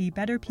all to be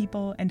better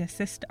people and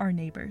assist our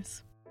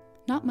neighbors.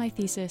 Not My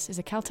Thesis is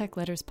a Caltech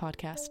Letters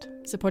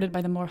podcast, supported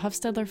by the Moore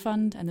Hufstedler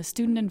Fund and the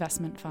Student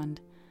Investment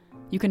Fund.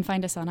 You can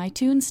find us on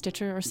iTunes,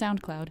 Stitcher, or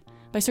SoundCloud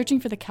by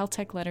searching for the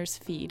Caltech Letters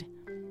feed.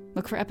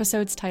 Look for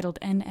episodes titled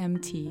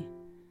NMT.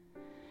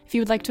 If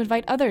you would like to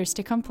invite others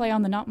to come play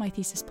on the Not My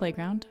Thesis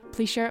playground,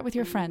 please share it with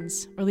your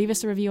friends or leave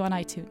us a review on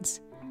iTunes.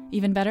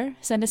 Even better,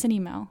 send us an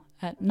email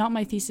at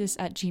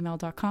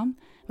notmythesis@gmail.com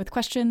with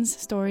questions,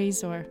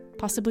 stories, or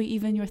possibly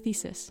even your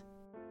thesis.